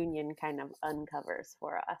reunion kind of uncovers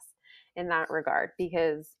for us in that regard,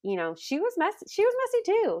 because she was messy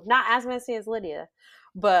too. Not as messy as Lydia,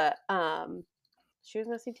 but she was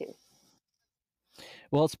messy too.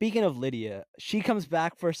 Well, speaking of Lydia, she comes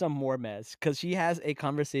back for some more mess because she has a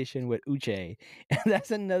conversation with Uche, and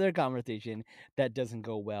that's another conversation that doesn't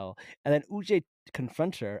go well. And then Uche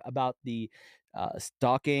confronts her about the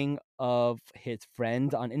stalking of his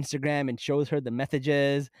friends on Instagram and shows her the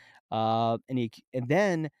messages. And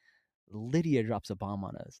then Lydia drops a bomb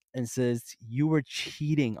on us and says, "You were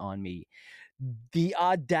cheating on me." The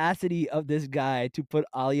audacity of this guy to put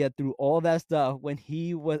Alia through all that stuff when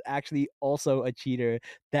he was actually also a cheater,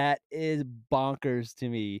 that is bonkers to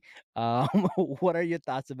me. What are your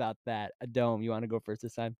thoughts about that? Adome, you want to go first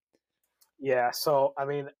this time? Yeah, so I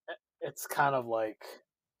mean, it's kind of like,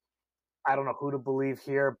 I don't know who to believe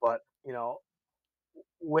here, but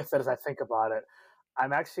with it, as I think about it,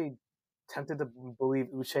 I'm actually tempted to believe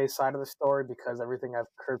Uche's side of the story, because everything I've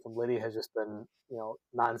heard from Lydia has just been,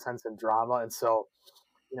 nonsense and drama. And so,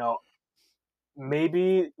 you know,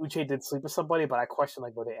 maybe Uche did sleep with somebody, but I question,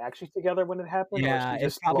 like, were they actually together when it happened, or is Yeah, she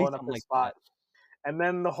it's just probably blowing up something his like spot? that. And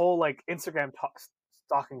then the whole like Instagram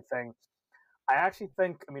stalking thing, I actually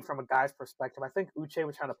think, I mean, from a guy's perspective, I think Uche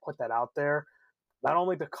was trying to put that out there, not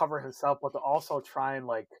only to cover himself, but to also try and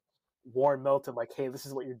like warn Milton, like, hey, this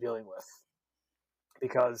is what you're dealing with.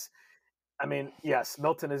 Because, I mean, yes,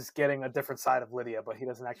 Milton is getting a different side of Lydia, but he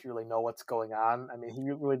doesn't actually really know what's going on. I mean, he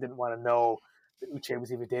really didn't want to know that Uche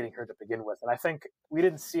was even dating her to begin with. And I think we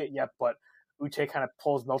didn't see it yet, but Uche kind of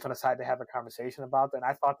pulls Milton aside to have a conversation about that. And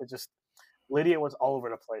I thought that just Lydia was all over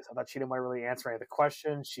the place. I thought she didn't want to really answer any of the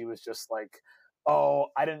questions. She was just like, "Oh,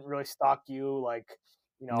 I didn't really stalk you. Like,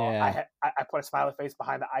 Yeah. I put a smiley face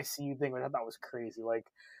behind the I see you thing," which I thought was crazy. Like,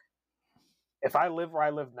 if I lived where I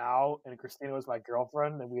live now and Christina was my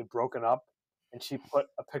girlfriend and we had broken up and she put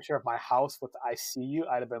a picture of my house with I see you,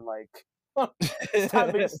 I'd have been like, it's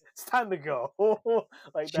time to go.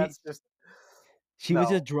 Like, she that's just she was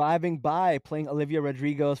just no. driving by playing Olivia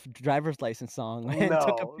Rodrigo's driver's license song and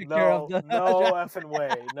took a No, picture of no, the no effing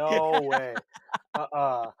way. No way.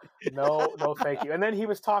 No, no, thank you. And then he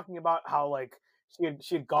was talking about how, like,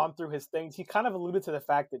 she had gone through his things. He kind of alluded to the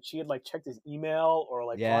fact that she had like checked his email or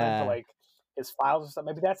like gone into Yeah. like his files or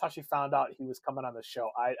something. Maybe that's how she found out he was coming on the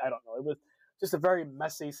show. I don't know. It was just a very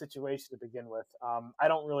messy situation to begin with. I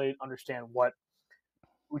don't really understand what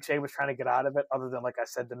Uche was trying to get out of it, other than, like I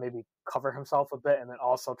said, to maybe cover himself a bit, and then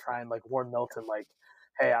also try and like warn Milton, like,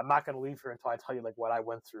 "Hey, I'm not going to leave here until I tell you like what I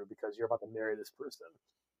went through, because you're about to marry this person,"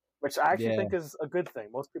 which I actually Yeah. think is a good thing.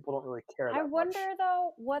 Most people don't really care I that much. wonder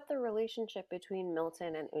though what the relationship between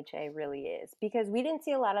Milton and Uche really is, because we didn't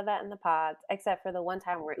see a lot of that in the pods, except for the one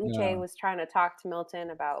time where Uche No. was trying to talk to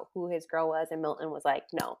Milton about who his girl was, and Milton was like,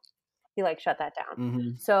 "No." He like shut that down.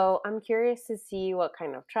 Mhm. So I'm curious to see what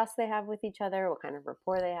kind of trust they have with each other, what kind of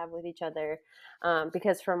rapport they have with each other,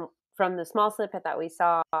 because from the small snippet that we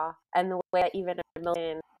saw and the way that even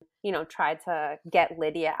Milton, tried to get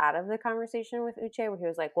Lydia out of the conversation with Uche, where he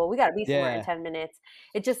was like, "Well, we got to be somewhere in Yeah. 10 minutes."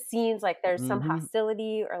 It just seems like there's some Mhm.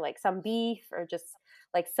 hostility or like some beef or just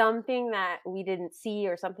like something that we didn't see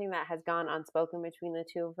or something that has gone unspoken between the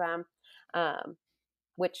two of them.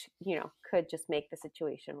 Which could just make the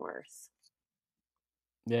situation worse.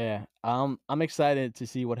 Yeah, I'm excited to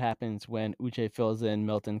see what happens when Uche fills in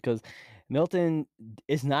Milton, because Milton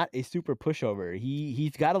is not a super pushover.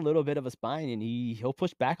 He's got a little bit of a spine, and he'll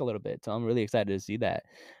push back a little bit. So I'm really excited to see that.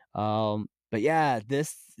 But yeah,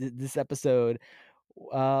 this episode,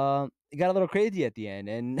 it got a little crazy at the end,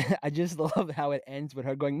 and I just love how it ends with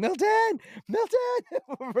her going, "Milton,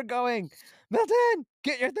 Milton, we're going, Milton,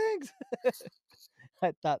 get your things."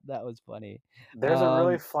 I thought that was funny. There's a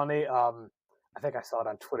really Um, funny. I think I saw it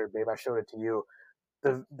on Twitter, babe. I showed it to you.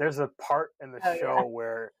 There's a part in the Oh yeah. show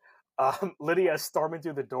where Lydia is storming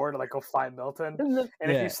through the door to like go find Milton, And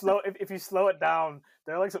and yeah. if you slow it down,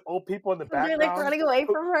 there are like some old people in the they're like background. running away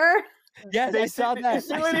Who, from her. Yes, they I see saw they that.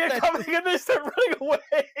 see I saw Lydia that coming too. and they start running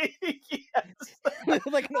away. Yes,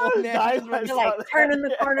 Like an I old was man dying just when I running. They're saw like that. turning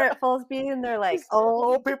the corner Yeah. at full speed, and they're like, Just "Oh."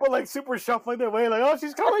 old people like super shuffling their way, like, "Oh,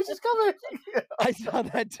 she's coming, she's coming." I saw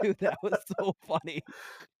that too. That was so funny.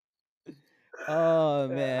 Oh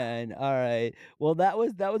Yeah. man. All right. Well, that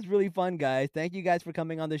was really fun, guys. Thank you guys for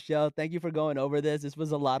coming on the show. Thank you for going over this. This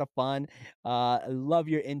was a lot of fun. I love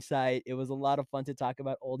your insight. It was a lot of fun to talk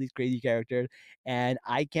about all these crazy characters, and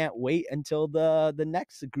I can't wait until the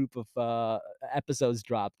next group of episodes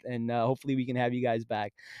dropped, and hopefully we can have you guys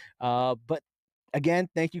back. But again,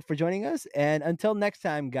 thank you for joining us, and until next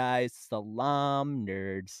time, guys. Salam,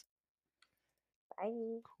 nerds.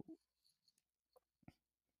 Bye.